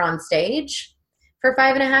entertainer on stage for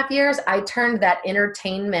 5.5 years, I turned that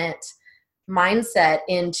entertainment mindset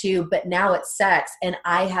into, but now it's sex and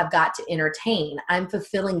I have got to entertain. I'm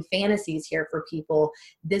fulfilling fantasies here for people.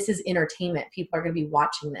 This is entertainment. People are going to be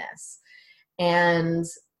watching this. And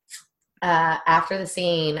after the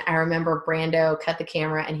scene, I remember Brando cut the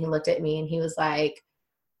camera and he looked at me and he was like,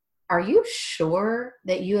 are you sure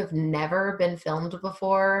that you have never been filmed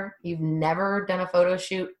before? You've never done a photo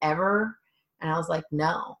shoot ever? And I was like,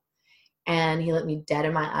 no. And he looked me dead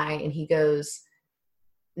in my eye and he goes,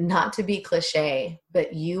 not to be cliche,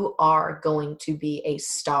 but you are going to be a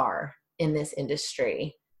star in this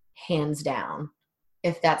industry, hands down,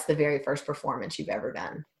 if that's the very first performance you've ever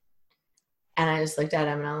done. And I just looked at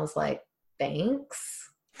him and I was like, thanks,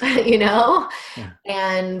 you know? Yeah.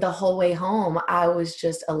 And the whole way home, I was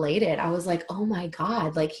just elated. I was like, oh my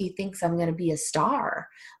God, like he thinks I'm going to be a star.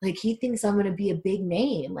 Like he thinks I'm going to be a big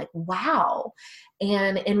name. Like, wow.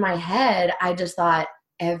 And in my head, I just thought,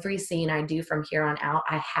 every scene I do from here on out,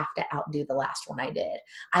 I have to outdo the last one I did.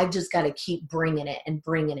 I've just got to keep bringing it and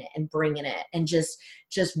bringing it and bringing it and just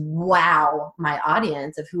wow my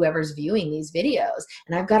audience of whoever's viewing these videos.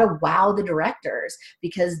 And I've got to wow the directors,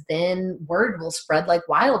 because then word will spread like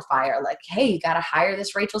wildfire. Like, hey, you got to hire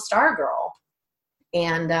this Rachel Starr girl.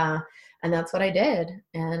 And that's what I did.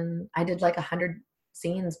 And I did like 100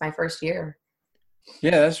 scenes my first year.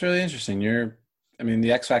 Yeah, that's really interesting. I mean,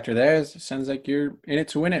 the X factor there sounds like you're in it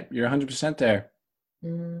to win it. You're 100% there.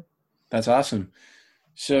 Mm. That's awesome.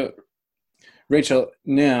 So, Rachel,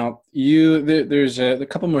 now there's a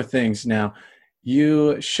couple more things. Now,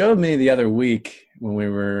 you showed me the other week when we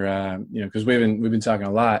were, because we've been talking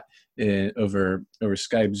a lot over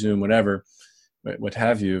Skype, Zoom, whatever, what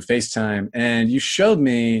have you, FaceTime, and you showed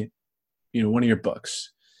me, one of your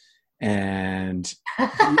books, and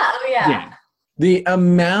Oh, yeah. the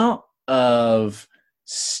amount of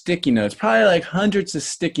sticky notes, probably like hundreds of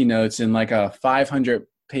sticky notes in like a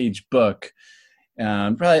 500-page book,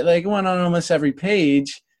 probably like one on almost every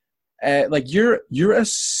page. Like you're a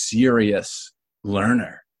serious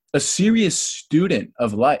learner, a serious student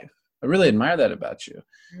of life. I really admire that about you.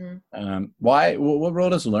 Mm-hmm. What role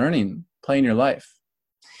does learning play in your life?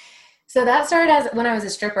 So that started as when I was a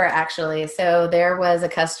stripper, actually. So there was a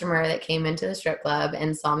customer that came into the strip club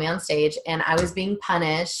and saw me on stage, and I was being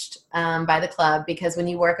punished by the club because when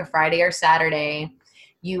you work a Friday or Saturday,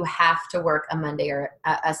 you have to work a Monday or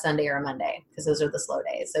a Sunday or a Monday, because those are the slow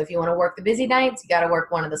days. So if you want to work the busy nights, you got to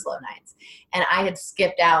work one of the slow nights. And I had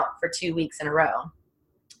skipped out for 2 weeks in a row.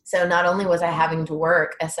 So not only was I having to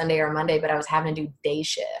work a Sunday or a Monday, but I was having to do day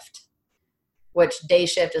shift, which day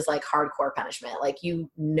shift is like hardcore punishment. Like, you're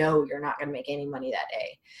not going to make any money that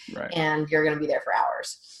day. Right. And you're going to be there for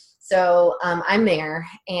hours. So I'm there,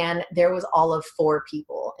 and there was all of 4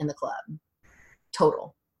 people in the club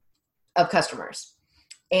total of customers.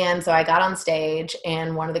 And so I got on stage,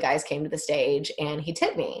 and one of the guys came to the stage and he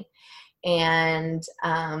tipped me. And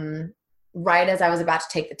right as I was about to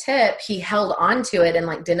take the tip, he held on to it and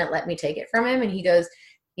like didn't let me take it from him. And he goes,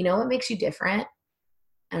 "You know what makes you different?"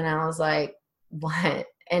 And I was like, "What?"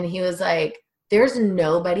 And he was like, "There's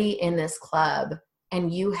nobody in this club,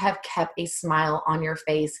 and you have kept a smile on your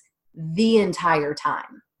face the entire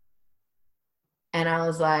time." And I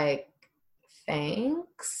was like,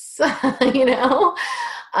 "Thanks."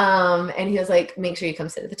 And he was like, "Make sure you come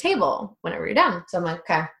sit at the table whenever you're done." So I'm like,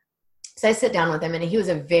 "Okay." So I sit down with him, and he was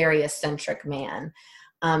a very eccentric man,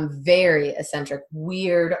 very eccentric,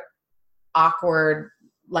 weird, awkward,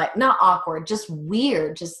 like not awkward, just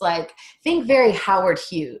weird, just like think very Howard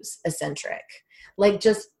Hughes eccentric, like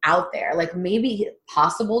just out there, like maybe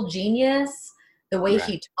possible genius. The way Right.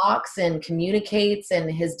 he talks and communicates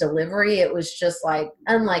and his delivery, it was just like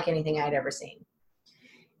unlike anything I'd ever seen.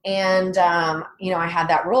 And, I had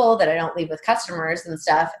that rule that I don't leave with customers and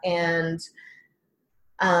stuff. And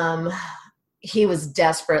he was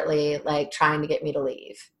desperately like trying to get me to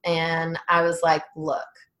leave. And I was like, "Look,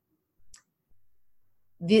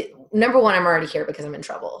 number one, I'm already here because I'm in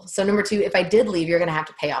trouble. So number 2, if I did leave, you're going to have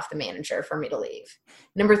to pay off the manager for me to leave.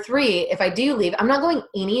 Number 3, if I do leave, I'm not going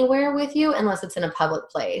anywhere with you unless it's in a public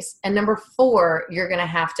place. And number 4, you're going to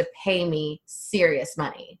have to pay me serious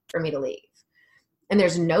money for me to leave. And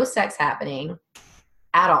there's no sex happening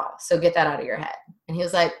at all. So get that out of your head." And he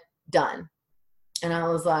was like, "Done." And I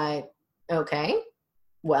was like, "Okay,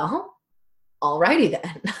 well, alrighty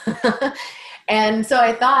then." And so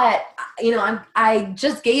I thought, I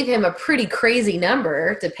just gave him a pretty crazy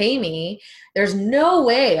number to pay me. There's no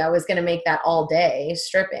way I was going to make that all day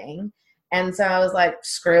stripping. And so I was like,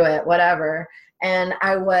 screw it, whatever. And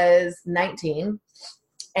I was 19,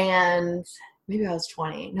 and maybe I was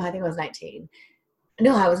 20. No, I think I was 19.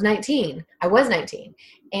 No, I was 19. I was 19.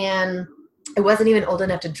 And I wasn't even old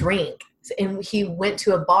enough to drink. And he went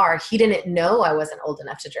to a bar. He didn't know I wasn't old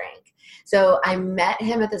enough to drink. So I met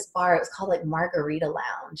him at this bar. It was called like Margarita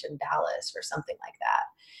Lounge in Dallas or something like that.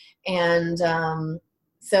 And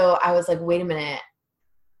so I was like, "Wait a minute.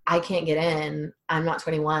 I can't get in. I'm not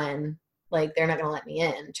 21. Like, they're not going to let me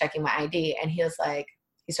in," checking my ID. And he was like,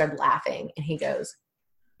 he started laughing, and he goes,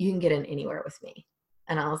 "You can get in anywhere with me."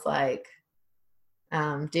 And I was like,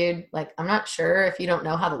 "Dude, like, I'm not sure if you don't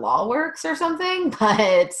know how the law works or something,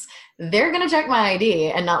 but they're going to check my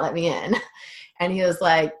ID and not let me in." And he was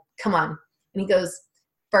like, "Come on." And he goes,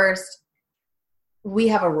 "First, we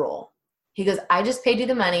have a rule." He goes, "I just paid you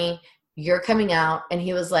the money. You're coming out." And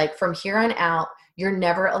he was like, "From here on out, you're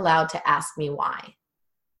never allowed to ask me why.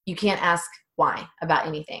 You can't ask why about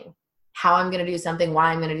anything. How I'm going to do something,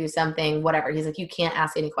 why I'm going to do something, whatever." He's like, "You can't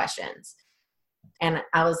ask any questions." And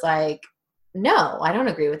I was like, no, I don't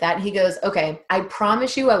agree with that. And he goes, okay, I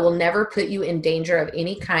promise you I will never put you in danger of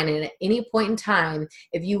any kind. And at any point in time,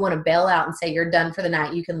 if you want to bail out and say you're done for the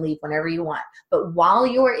night, you can leave whenever you want. But while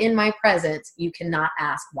you're in my presence, you cannot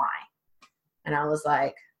ask why. And I was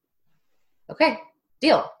like, okay,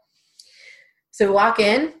 deal. So we walk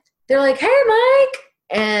in, they're like, hey, Mike.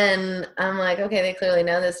 And I'm like, okay, they clearly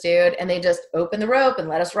know this dude. And they just open the rope and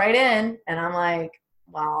let us right in. And I'm like,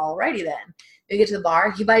 well, alrighty then. We get to the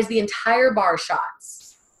bar. He buys the entire bar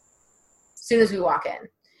shots as soon as we walk in.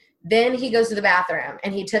 Then he goes to the bathroom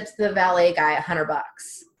and he tips the valet guy $100,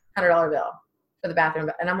 $100 bill for the bathroom.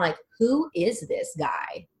 And I'm like, who is this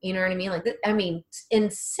guy? You know what I mean? Like, I mean,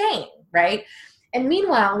 insane, right? And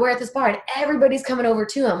meanwhile, we're at this bar and everybody's coming over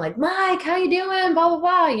to him like, Mike, how you doing? Blah, blah,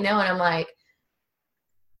 blah. You know, and I'm like,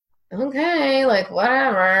 okay, like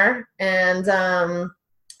whatever. And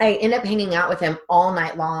I end up hanging out with him all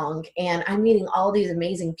night long, and I'm meeting all these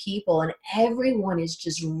amazing people, and everyone is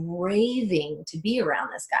just raving to be around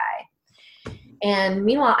this guy. And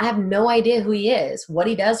meanwhile, I have no idea who he is, what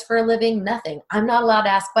he does for a living, nothing. I'm not allowed to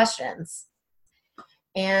ask questions.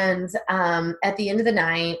 And at the end of the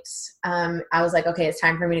night, I was like, okay, it's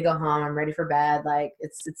time for me to go home. I'm ready for bed. Like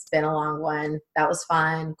it's been a long one. That was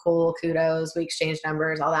fun. Cool. Kudos. We exchanged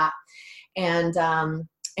numbers, all that. And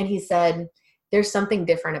he said, there's something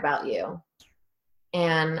different about you.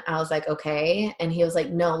 And I was like, okay. And he was like,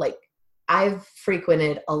 no, like I've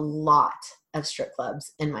frequented a lot of strip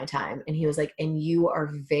clubs in my time. And he was like, and you are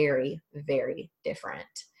very, very different.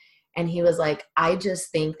 And he was like, I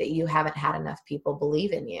just think that you haven't had enough people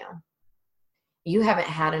believe in you. You haven't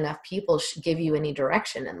had enough people give you any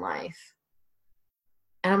direction in life.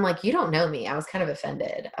 And I'm like, you don't know me. I was kind of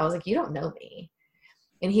offended. I was like, you don't know me.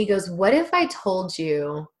 And he goes, what if I told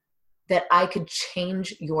you that I could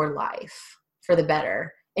change your life for the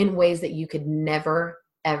better in ways that you could never,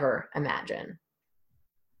 ever imagine?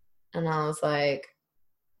 And I was like,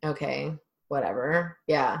 okay, whatever.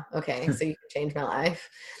 Yeah. Okay. So you can change my life.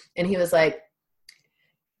 And he was like,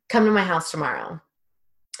 come to my house tomorrow.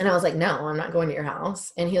 And I was like, no, I'm not going to your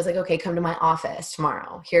house. And he was like, okay, come to my office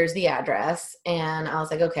tomorrow. Here's the address. And I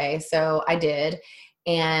was like, okay. So I did.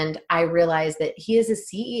 And I realized that he is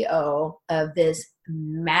a CEO of this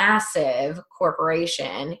massive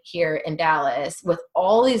corporation here in Dallas with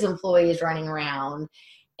all these employees running around.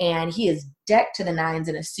 And he is decked to the nines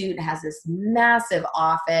in a suit and has this massive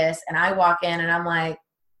office. And I walk in and I'm like,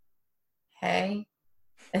 hey,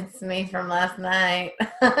 it's me from last night,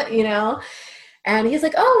 you know? And he's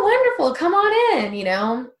like, oh, wonderful. Come on in, you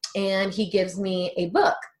know? And he gives me a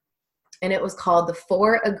book. And it was called The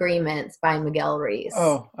Four Agreements by Miguel Ruiz.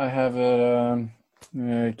 Oh, I have it.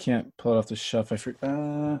 I can't pull it off the shelf. I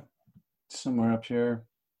forgot somewhere up here.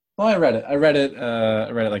 Well, I read it. I read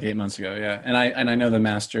it like 8 months ago. Yeah, and I know The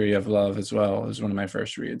Mastery of Love as well. It was one of my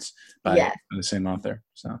first reads by the same author.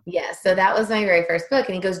 So so that was my very first book.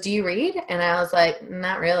 And he goes, "Do you read?" And I was like,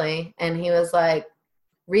 "Not really." And he was like,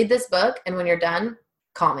 "Read this book, and when you're done,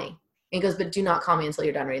 call me." And he goes, "But do not call me until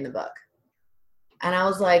you're done reading the book." And I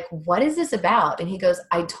was like, "What is this about?" And he goes,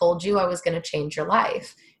 "I told you I was going to change your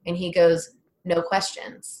life." And he goes, "No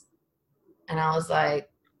questions." And I was like,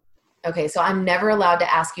 okay, so I'm never allowed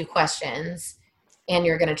to ask you questions and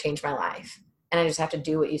you're going to change my life. And I just have to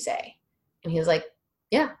do what you say. And he was like,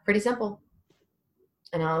 yeah, pretty simple.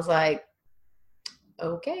 And I was like,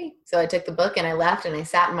 okay. So I took the book and I left and I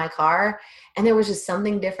sat in my car and there was just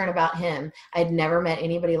something different about him. I'd never met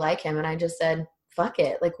anybody like him. And I just said, fuck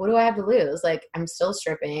it. Like, what do I have to lose? Like, I'm still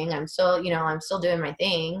stripping. I'm still, I'm still doing my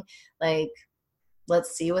thing. Like,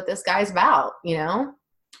 let's see what this guy's about,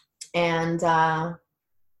 And,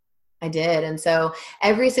 I did. And so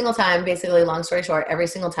every single time, basically, long story short, every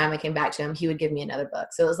single time I came back to him, he would give me another book.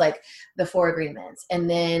 So it was like The Four Agreements. And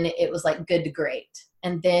then it was like Good to Great.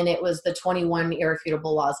 And then it was the 21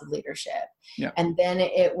 Irrefutable Laws of Leadership. Yeah. And then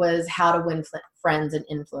it was How to Win Friends and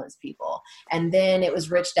Influence People. And then it was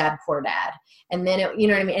Rich Dad, Poor Dad. And then it, you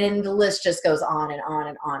know what I mean? And the list just goes on and on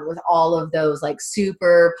and on with all of those like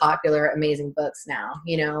super popular, amazing books now.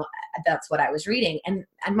 That's what I was reading. And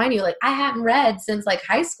mind you, like I hadn't read since like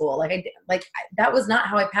high school. That was not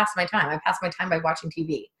how I passed my time. I passed my time by watching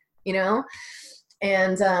TV,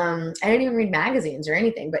 And I didn't even read magazines or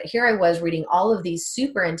anything, but here I was reading all of these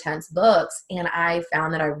super intense books, and I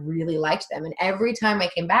found that I really liked them. And every time I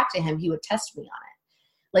came back to him, he would test me on it,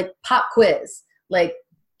 like pop quiz. Like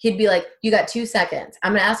he'd be like, "You got 2 seconds.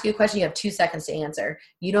 I'm going to ask you a question. You have 2 seconds to answer.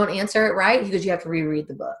 You don't answer it right," he goes, "You have to reread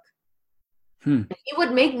the book." And he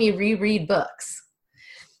would make me reread books.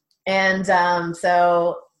 And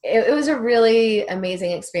so it was a really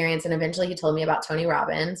amazing experience. And eventually he told me about Tony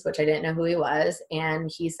Robbins, which I didn't know who he was.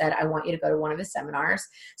 And he said, I want you to go to one of his seminars.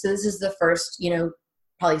 So this is the first,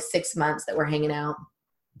 probably 6 months that we're hanging out.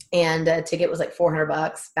 And a ticket was like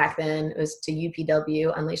 $400 back then. It was to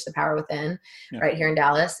UPW, Unleash the Power Within, right here in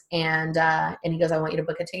Dallas. And he goes, I want you to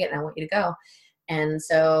book a ticket and I want you to go. And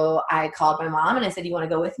so I called my mom and I said, you want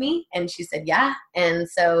to go with me? And she said, yeah. And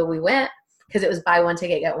so we went because it was buy one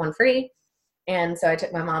ticket, get one free. And so I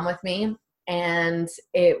took my mom with me, and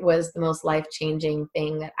it was the most life-changing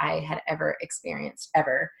thing that I had ever experienced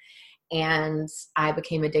ever. And I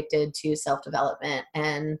became addicted to self-development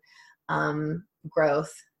and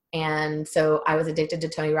growth. And so I was addicted to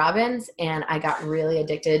Tony Robbins, and I got really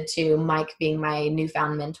addicted to Mike being my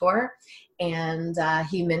newfound mentor. And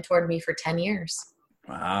he mentored me for 10 years.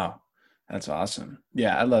 Wow. That's awesome.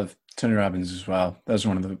 Yeah, I love Tony Robbins as well. That was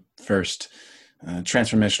one of the first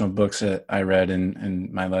transformational books that I read in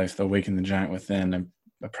my life, The Awaken the Giant Within.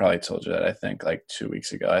 I probably told you that, I think, like 2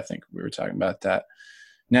 weeks ago. I think we were talking about that.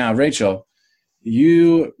 Now, Rachel,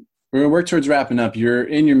 we're going to work towards wrapping up. You're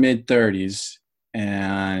in your mid-30s,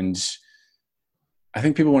 and I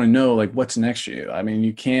think people want to know, like, what's next for you? I mean,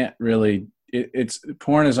 you can't really it's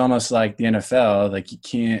porn is almost like the NFL. Like, you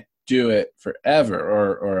can't do it forever,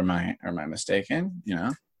 or am I mistaken?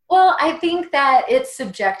 Well, I think that it's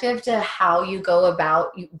subjective to how you go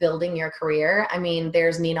about building your career. I mean,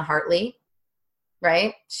 there's Nina Hartley,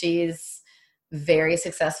 right? She's very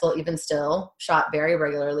successful even still, shot very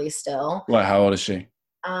regularly still. What? How old is she?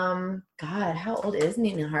 God, how old is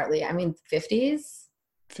Nina Hartley? I mean, 50s?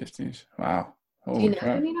 50s. Wow. Do you know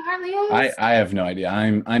who Nina Hartley is? I have no idea.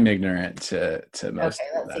 I'm ignorant to most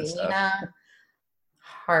of that stuff. Nina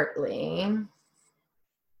Hartley.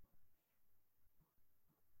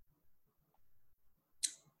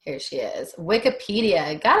 Here she is.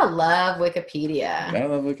 Wikipedia. Gotta love Wikipedia. Gotta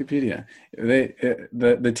love Wikipedia.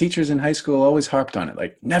 The teachers in high school always harped on it,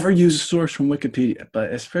 like, never use a source from Wikipedia,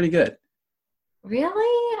 but it's pretty good.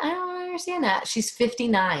 Really? I don't understand that. She's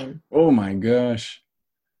 59. Oh my gosh.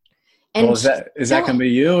 And well, is that gonna be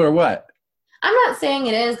you or what? I'm not saying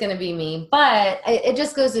it is going to be me, but it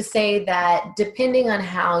just goes to say that depending on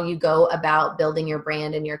how you go about building your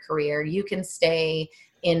brand and your career, you can stay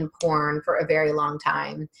in porn for a very long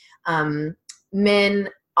time. Men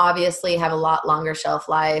obviously have a lot longer shelf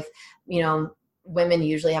life. Women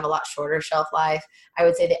usually have a lot shorter shelf life. I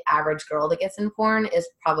would say the average girl that gets in porn is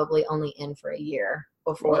probably only in for a year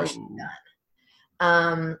before she's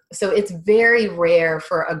done. So it's very rare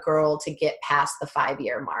for a girl to get past the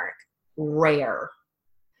 5-year mark. Rare.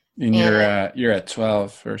 And you're at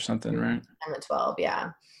 12 or something, right? I'm at 12,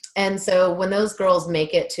 yeah. And so when those girls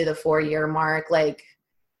make it to the 4-year mark, like,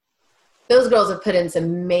 those girls have put in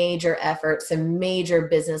some major effort, some major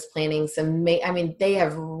business planning, they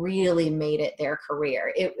have really made it their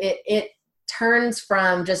career. It turns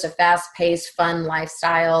from just a fast-paced, fun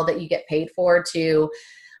lifestyle that you get paid for to,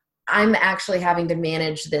 I'm actually having to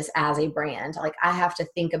manage this as a brand. Like, I have to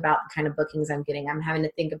think about the kind of bookings I'm getting. I'm having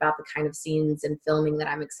to think about the kind of scenes and filming that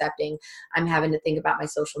I'm accepting. I'm having to think about my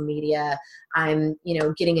social media. I'm,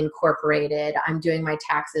 getting incorporated. I'm doing my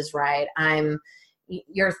taxes right.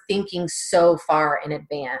 You're thinking so far in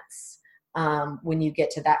advance when you get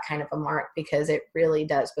to that kind of a mark, because it really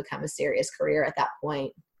does become a serious career at that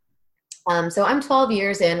point. So I'm 12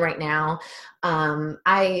 years in right now.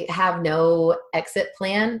 I have no exit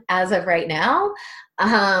plan as of right now.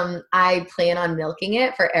 I plan on milking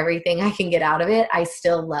it for everything I can get out of it. I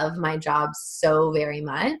still love my job so very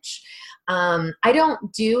much. I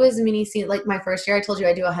don't do as many scenes. Like, my first year, I told you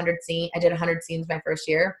I did 100 scenes my first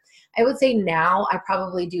year. I would say now I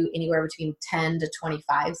probably do anywhere between 10 to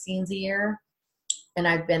 25 scenes a year. And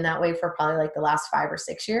I've been that way for probably like the last 5 or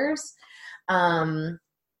 6 years.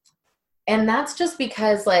 And that's just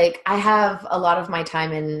because, like, I have a lot of my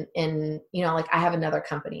time in like, I have another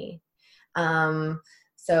company.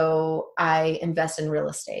 So I invest in real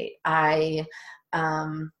estate. I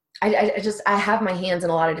have my hands in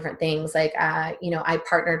a lot of different things. Like, I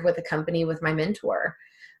partnered with a company with my mentor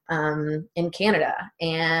in Canada.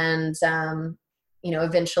 And,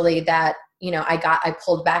 eventually that, I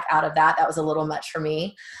pulled back out of that. That was a little much for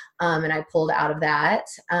me. And I pulled out of that.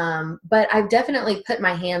 But I've definitely put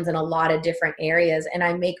my hands in a lot of different areas, and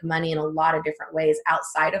I make money in a lot of different ways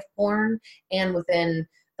outside of porn and within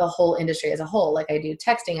the whole industry as a whole. Like, I do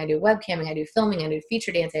texting, I do webcamming, I do filming, I do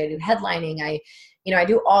feature dancing, I do headlining. I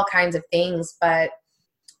do all kinds of things, but,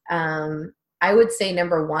 I would say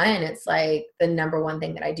number one, it's like the number one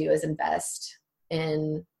thing that I do is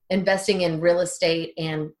investing in real estate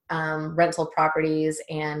and rental properties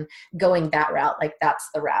and going that route. Like, that's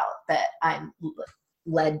the route that I'm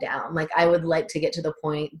led down. Like I would like to get to the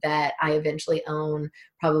point that I eventually own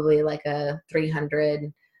probably like a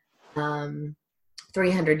 300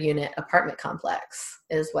 unit apartment complex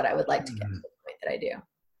is what I would like to get to the point that I do.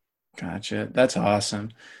 Gotcha. That's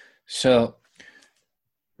awesome. So,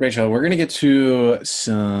 Rachel, we're going to get to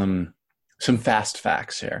some fast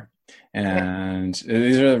facts here. And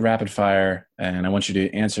these are rapid fire, and I want you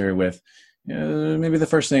to answer with maybe the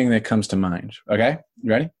first thing that comes to mind. Okay? You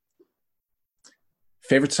ready?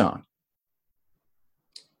 Favorite song?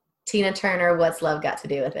 Tina Turner, What's Love Got to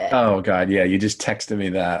Do with It? Oh, God. Yeah, you just texted me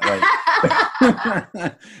that.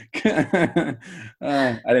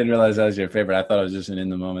 I didn't realize that was your favorite. I thought it was just an in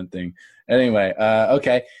the moment thing. Anyway,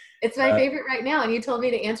 okay. It's my favorite right now, and you told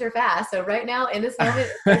me to answer fast. So right now, in this moment,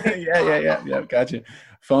 yeah. Gotcha.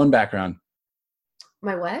 Phone background.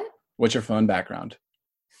 My what? What's your phone background?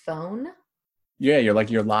 Phone? Yeah, you're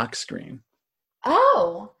like your lock screen.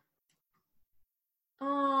 Oh.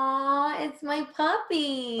 Aw, it's my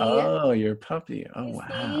puppy. Oh, your puppy. Oh,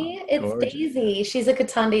 wow. See? It's gorgeous. Daisy. She's a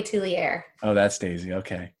Catonde Tulier. Oh, that's Daisy.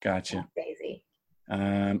 Okay, gotcha. That's Daisy.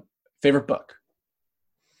 Favorite book?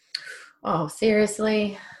 Oh,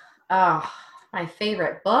 seriously? Oh, my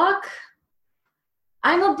favorite book?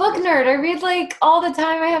 I'm a book nerd. I read like all the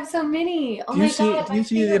time. I have so many. Oh my God. Do you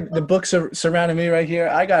see the books surrounding me right here?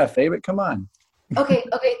 I got a favorite. Come on. Okay.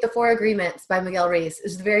 The Four Agreements by Miguel Ruiz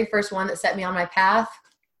is the very first one that set me on my path.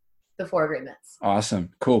 The Four Agreements. Awesome.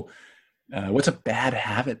 Cool. What's a bad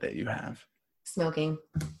habit that you have? Smoking.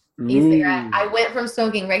 E-cigarette. I went from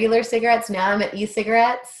smoking regular cigarettes. Now I'm at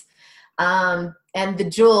e-cigarettes. And the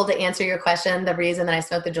Juul, to answer your question, the reason that I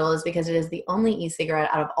smoke the Juul is because it is the only e-cigarette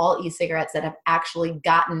out of all e-cigarettes that have actually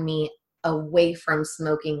gotten me away from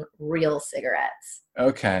smoking real cigarettes.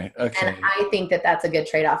 Okay. And I think that that's a good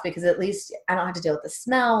trade-off because at least I don't have to deal with the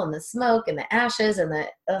smell and the smoke and the ashes and the,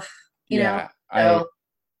 you know. So,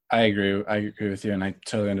 I agree. I agree with you, and I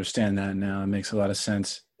totally understand that now. It makes a lot of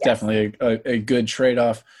sense. Yes. Definitely a good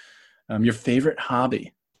trade-off. Your favorite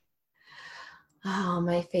hobby? Oh,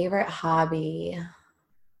 my favorite hobby.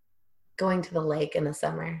 Going to the lake in the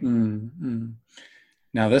summer. Mm-hmm.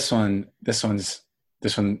 Now this one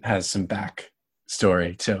has some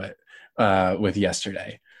backstory to it with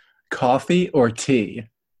yesterday. Coffee or tea?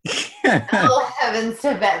 Oh, heavens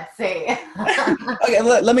to Betsy. Okay,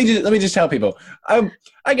 let me just tell people.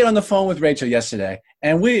 I get on the phone with Rachel yesterday,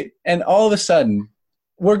 and all of a sudden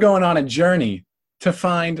we're going on a journey to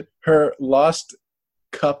find her lost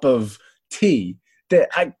cup of tea that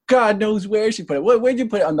God knows where she put it. Where'd you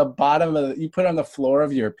put it? On the bottom you put it on the floor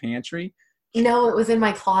of your pantry? No, it was in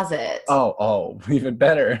my closet. Oh, even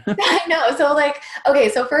better. I know. So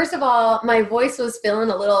so first of all, my voice was feeling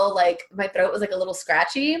a little my throat was like a little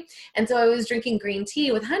scratchy. And so I was drinking green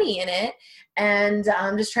tea with honey in it and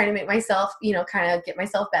just trying to make myself, kind of get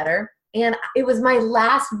myself better. And it was my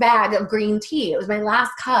last bag of green tea. It was my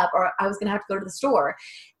last cup, or I was going to have to go to the store.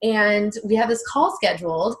 And we have this call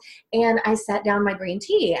scheduled, and I sat down my green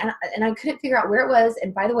tea, and I couldn't figure out where it was.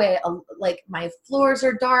 And by the way, my floors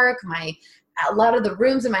are dark. A lot of the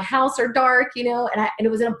rooms in my house are dark, and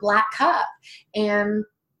it was in a black cup. And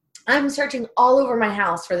I'm searching all over my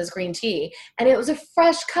house for this green tea, and it was a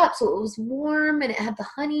fresh cup. So it was warm and it had the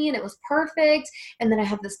honey and it was perfect. And then I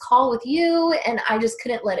have this call with you and I just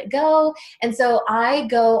couldn't let it go. And so I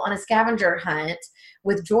go on a scavenger hunt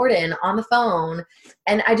with Jordan on the phone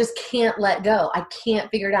and I just can't let go. I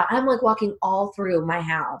can't figure it out. I'm like walking all through my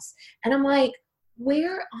house and I'm like,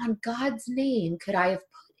 where on God's name could I have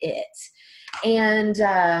put it? And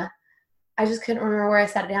I just couldn't remember where I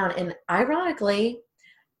sat it down. And ironically,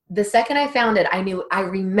 the second I found it, I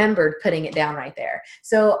remembered putting it down right there.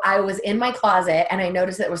 So I was in my closet and I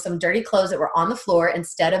noticed that there were some dirty clothes that were on the floor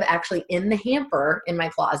instead of actually in the hamper in my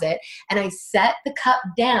closet. And I set the cup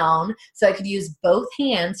down so I could use both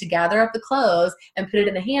hands to gather up the clothes and put it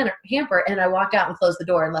in the hamper. And I walked out and closed the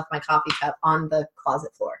door and left my coffee cup on the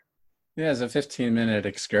closet floor. Yeah, it's a 15-minute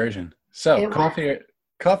excursion. So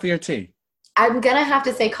coffee or tea? I'm going to have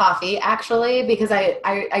to say coffee, actually, because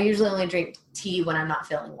I usually only drink tea when I'm not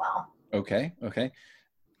feeling well. Okay.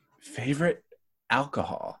 Favorite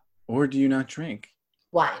alcohol, or do you not drink?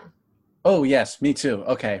 Wine. Oh, yes, me too.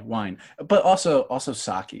 Okay, wine. But also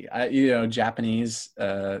sake. Japanese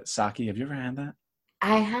sake. Have you ever had that?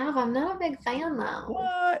 I have. I'm not a big fan, though.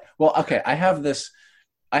 What? Well, okay, I have this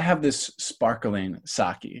sparkling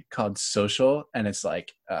sake called Social, and it's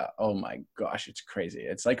like, oh my gosh, it's crazy.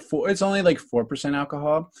 It's like it's only like 4%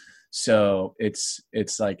 alcohol, so it's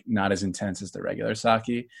like not as intense as the regular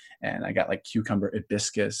sake. And I got like cucumber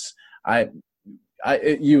hibiscus.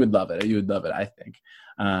 You would love it. You would love it, I think.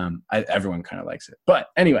 Everyone kind of likes it, but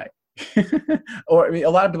anyway, Or I mean, a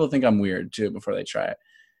lot of people think I'm weird too before they try it.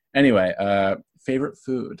 Anyway, favorite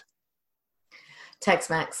food?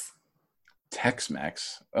 Tex-Mex.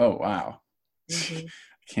 Tex-Mex. Oh wow. Mm-hmm.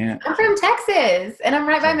 Can't. I'm from Texas, and I'm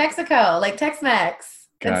right by Mexico. Like Tex-Mex,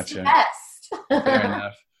 it's the Gotcha. Fair best.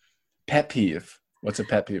 enough. Pet peeve. What's a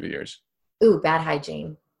pet peeve of yours? Ooh, bad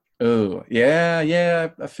hygiene. Oh, yeah, yeah,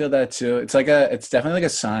 I feel that too. It's definitely like a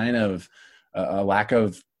sign of a lack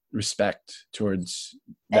of respect towards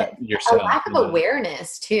that A yourself. lack of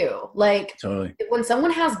awareness too. Like Totally. when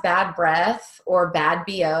someone has bad breath or bad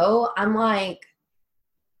BO, I'm like,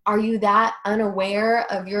 are you that unaware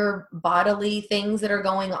of your bodily things that are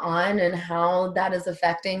going on and how that is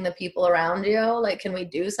affecting the people around you? Like, can we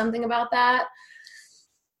do something about that?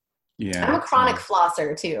 I'm Yeah. a chronic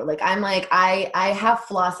flosser too. Like I have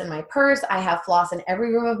floss in my purse. I have floss in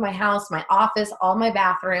every room of my house, my office, all my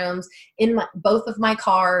bathrooms, both of my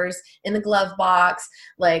cars, in the glove box,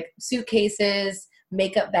 like suitcases,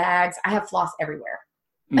 makeup bags. I have floss everywhere.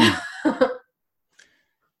 Mm.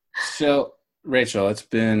 So, Rachel, it's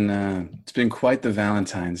been quite the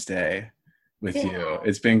Valentine's Day with Yeah. you.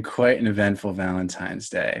 It's been quite an eventful Valentine's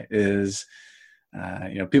Day.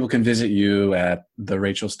 People can visit you at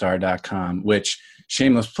therachelstar.com, which,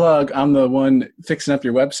 shameless plug, I'm the one fixing up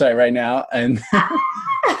your website right now. And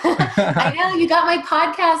I know you got my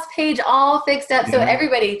podcast page all fixed up. So yeah,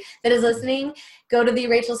 everybody that is listening, go to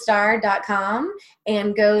therachelstar.com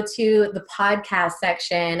and go to the podcast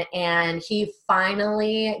section. And he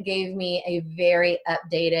finally gave me a very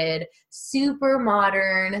updated, super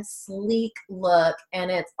modern, sleek look.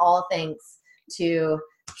 And it's all thanks to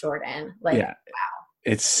Jordan. Like, yeah, wow.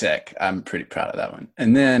 it's sick. I'm pretty proud of that one.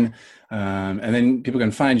 And then people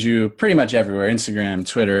can find you pretty much everywhere: Instagram,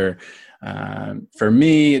 Twitter. For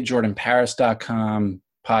me, jordanparis.com,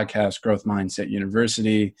 podcast Growth Mindset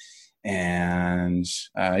University. And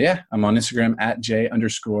I'm on Instagram at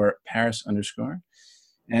J_Paris_.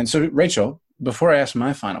 And so, Rachel, before I ask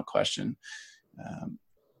my final question,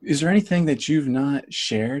 is there anything that you've not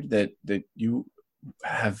shared that you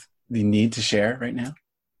have the need to share right now?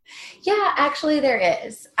 Yeah, actually there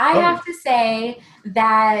is. I Oh, have to say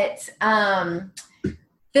that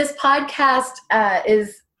this podcast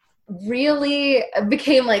is really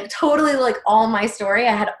became like totally like all my story.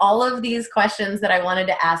 I had all of these questions that I wanted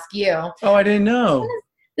to ask you. oh, I didn't know.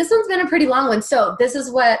 This one's been a pretty long one. So this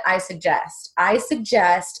is what I suggest. I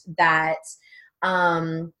suggest that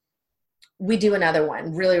we do another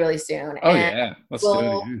one really, really soon. Oh, And yeah. Let's do it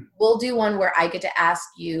again. we'll do one where I get to ask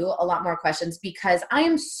you a lot more questions because I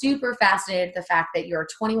am super fascinated with the fact that you're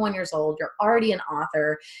 21 years old, you're already an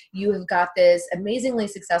author, you have got this amazingly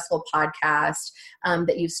successful podcast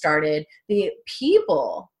that you've started. The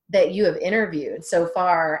people that you have interviewed so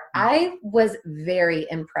far, I was very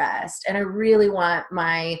impressed. And I really want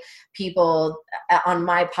my people on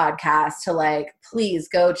my podcast to like, please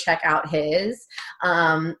go check out his.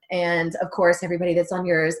 And of course, everybody that's on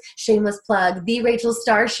yours, shameless plug, The Rachel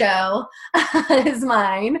Starr Show is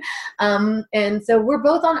mine. And so we're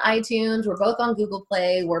both on iTunes. We're both on Google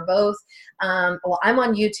Play. We're both, I'm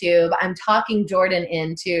on YouTube. I'm talking Jordan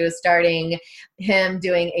into starting him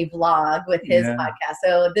doing a vlog with his podcast.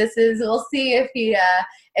 So we'll see if he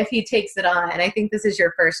takes it on. And I think this is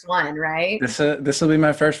your first one, right? This will be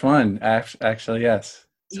my first one. Actually, yes.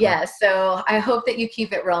 Yeah, so I hope that you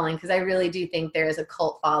keep it rolling because I really do think there is a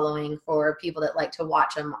cult following for people that like to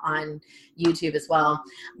watch them on YouTube as well.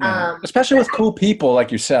 Yeah. Especially with cool people like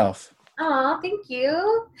yourself. Oh, thank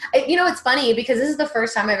you. It's funny because this is the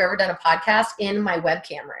first time I've ever done a podcast in my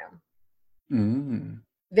webcam room. Mm.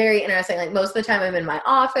 Very interesting. Like most of the time I'm in my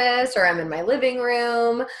office or I'm in my living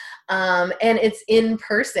room and it's in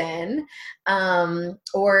person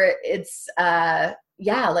or it's like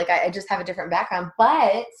I just have a different background,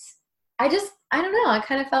 but I don't know. I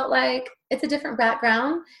kind of felt like it's a different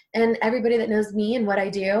background and everybody that knows me and what I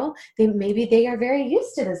do, maybe they are very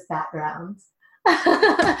used to this background.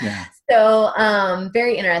 Yeah. So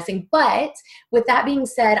very interesting. But with that being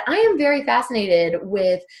said, I am very fascinated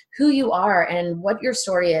with who you are and what your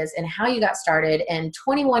story is and how you got started and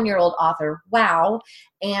 21-year-old author. Wow.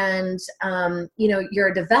 And, you're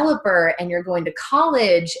a developer and you're going to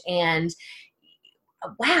college and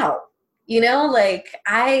wow. You've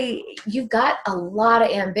got a lot of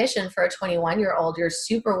ambition for a 21-year-old. You're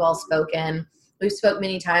super well-spoken. We've spoke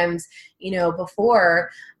many times, before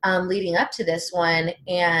leading up to this one,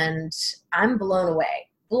 and I'm blown away.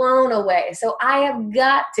 So I have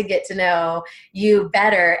got to get to know you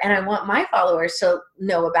better, and I want my followers to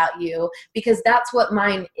know about you because that's what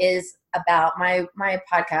mine is about. My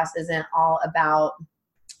podcast isn't all about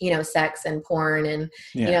sex and porn and,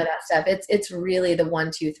 Yeah. that stuff. It's really the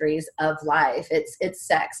 1, 2, 3s of life. It's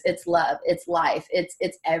sex, it's love, it's life.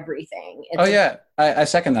 It's everything. Oh yeah. I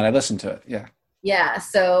second that. I listened to it. Yeah. Yeah.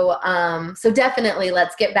 So definitely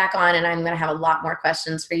let's get back on, and I'm going to have a lot more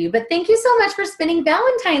questions for you, but thank you so much for spending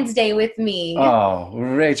Valentine's Day with me. Oh,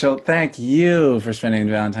 Rachel, thank you for spending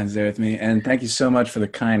Valentine's Day with me. And thank you so much for the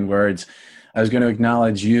kind words. I was going to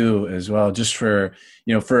acknowledge you as well, just for,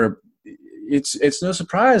 it's no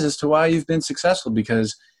surprise as to why you've been successful,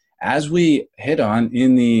 because as we hit on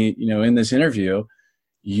in this interview,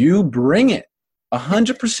 you bring it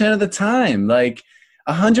 100% of the time. Like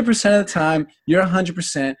 100% of the time, you're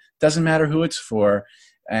 100%, doesn't matter who it's for.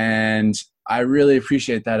 And I really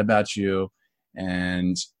appreciate that about you.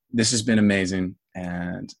 And this has been amazing,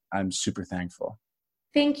 and I'm super thankful.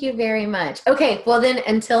 Thank you very much. Okay, well then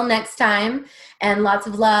until next time, and lots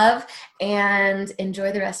of love, and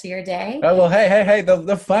enjoy the rest of your day. Oh, well, hey,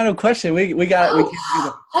 the final question. We got we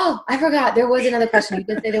can't Oh, I forgot. There was another question. You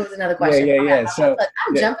did say there was another question. Yeah. So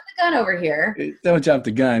I'm jumping the gun over here. Don't jump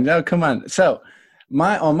the gun. No, come on. So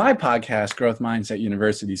on my podcast, Growth Mindset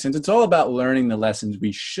University, since it's all about learning the lessons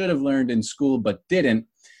we should have learned in school but didn't,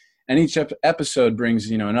 and each episode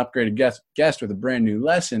brings, an upgraded guest with a brand new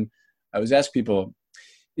lesson, I was asked people,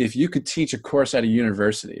 if you could teach a course at a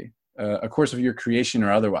university, a course of your creation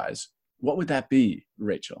or otherwise, what would that be,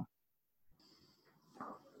 Rachel?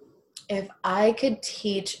 If I could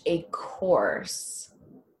teach a course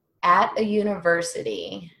at a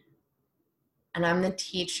university, and I'm the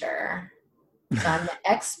teacher, so I'm the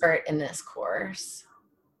expert in this course,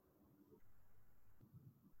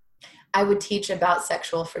 I would teach about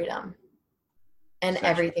sexual freedom and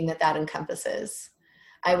everything that encompasses.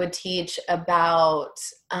 I would teach about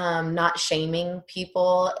not shaming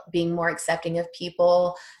people, being more accepting of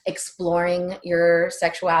people, exploring your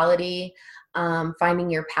sexuality,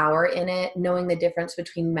 finding your power in it, knowing the difference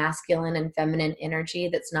between masculine and feminine energy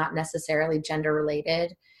that's not necessarily gender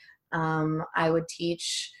related. I would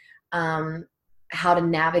teach how to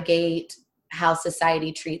navigate how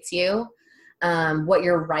society treats you, what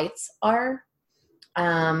your rights are.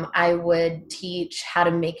 I would teach how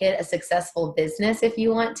to make it a successful business if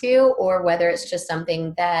you want to, or whether it's just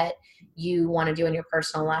something that you want to do in your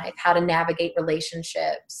personal life, how to navigate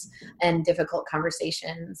relationships and difficult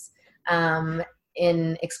conversations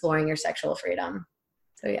in exploring your sexual freedom.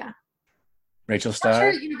 So yeah. Rachel Starr? I'm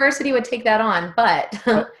sure the university would take that on, but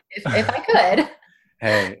if I could,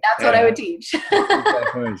 that's what I would teach.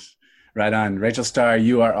 Right on. Rachel Starr,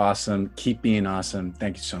 you are awesome. Keep being awesome.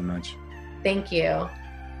 Thank you so much. Thank you.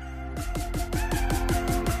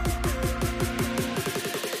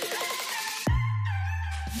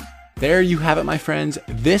 There you have it, my friends.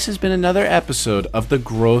 This has been another episode of the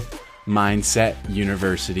Growth Mindset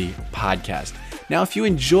University podcast. Now, if you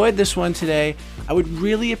enjoyed this one today, I would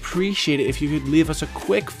really appreciate it if you could leave us a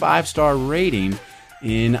quick 5-star rating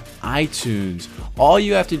in iTunes. All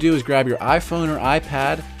you have to do is grab your iPhone or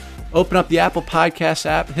iPad, open up the Apple Podcasts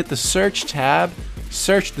app, hit the search tab,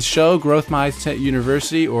 search the show, Growth Mindset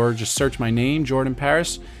University, or just search my name, Jordan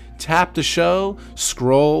Paris. Tap the show,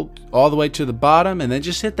 scroll all the way to the bottom, and then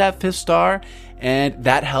just hit that 5th star. And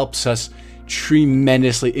that helps us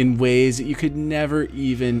tremendously in ways that you could never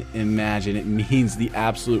even imagine. It means the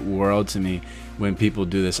absolute world to me when people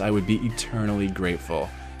do this. I would be eternally grateful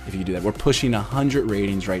if you do that. We're pushing 100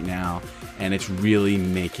 ratings right now, and it's really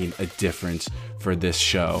making a difference for this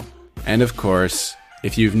show. And of course,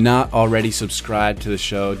 if you've not already subscribed to the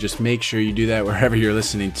show, just make sure you do that wherever you're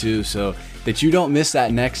listening to so that you don't miss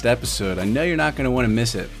that next episode. I know you're not going to want to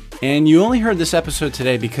miss it. And you only heard this episode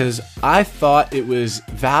today because I thought it was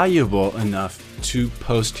valuable enough to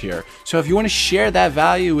post here. So if you want to share that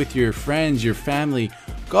value with your friends, your family,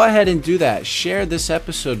 go ahead and do that. Share this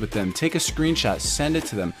episode with them. Take a screenshot, send it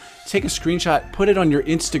to them. Take a screenshot, put it on your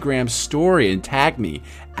Instagram story and tag me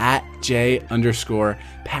at J_Paris_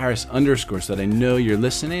 so that I know you're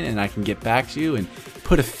listening and I can get back to you and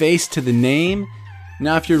put a face to the name.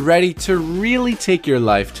 Now, if you're ready to really take your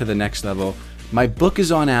life to the next level, my book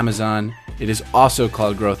is on Amazon. It is also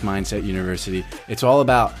called Growth Mindset University. It's all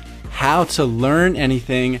about how to learn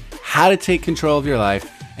anything, how to take control of your life,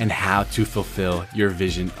 and how to fulfill your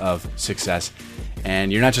vision of success.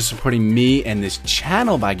 And you're not just supporting me and this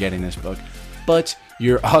channel by getting this book, but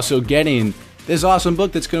you're also getting this awesome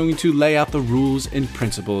book that's going to lay out the rules and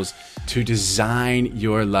principles to design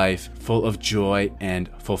your life full of joy and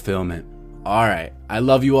fulfillment. All right, I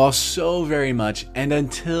love you all so very much. And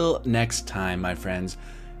until next time, my friends,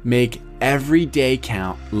 make every day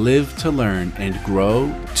count, live to learn, and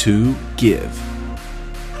grow to give.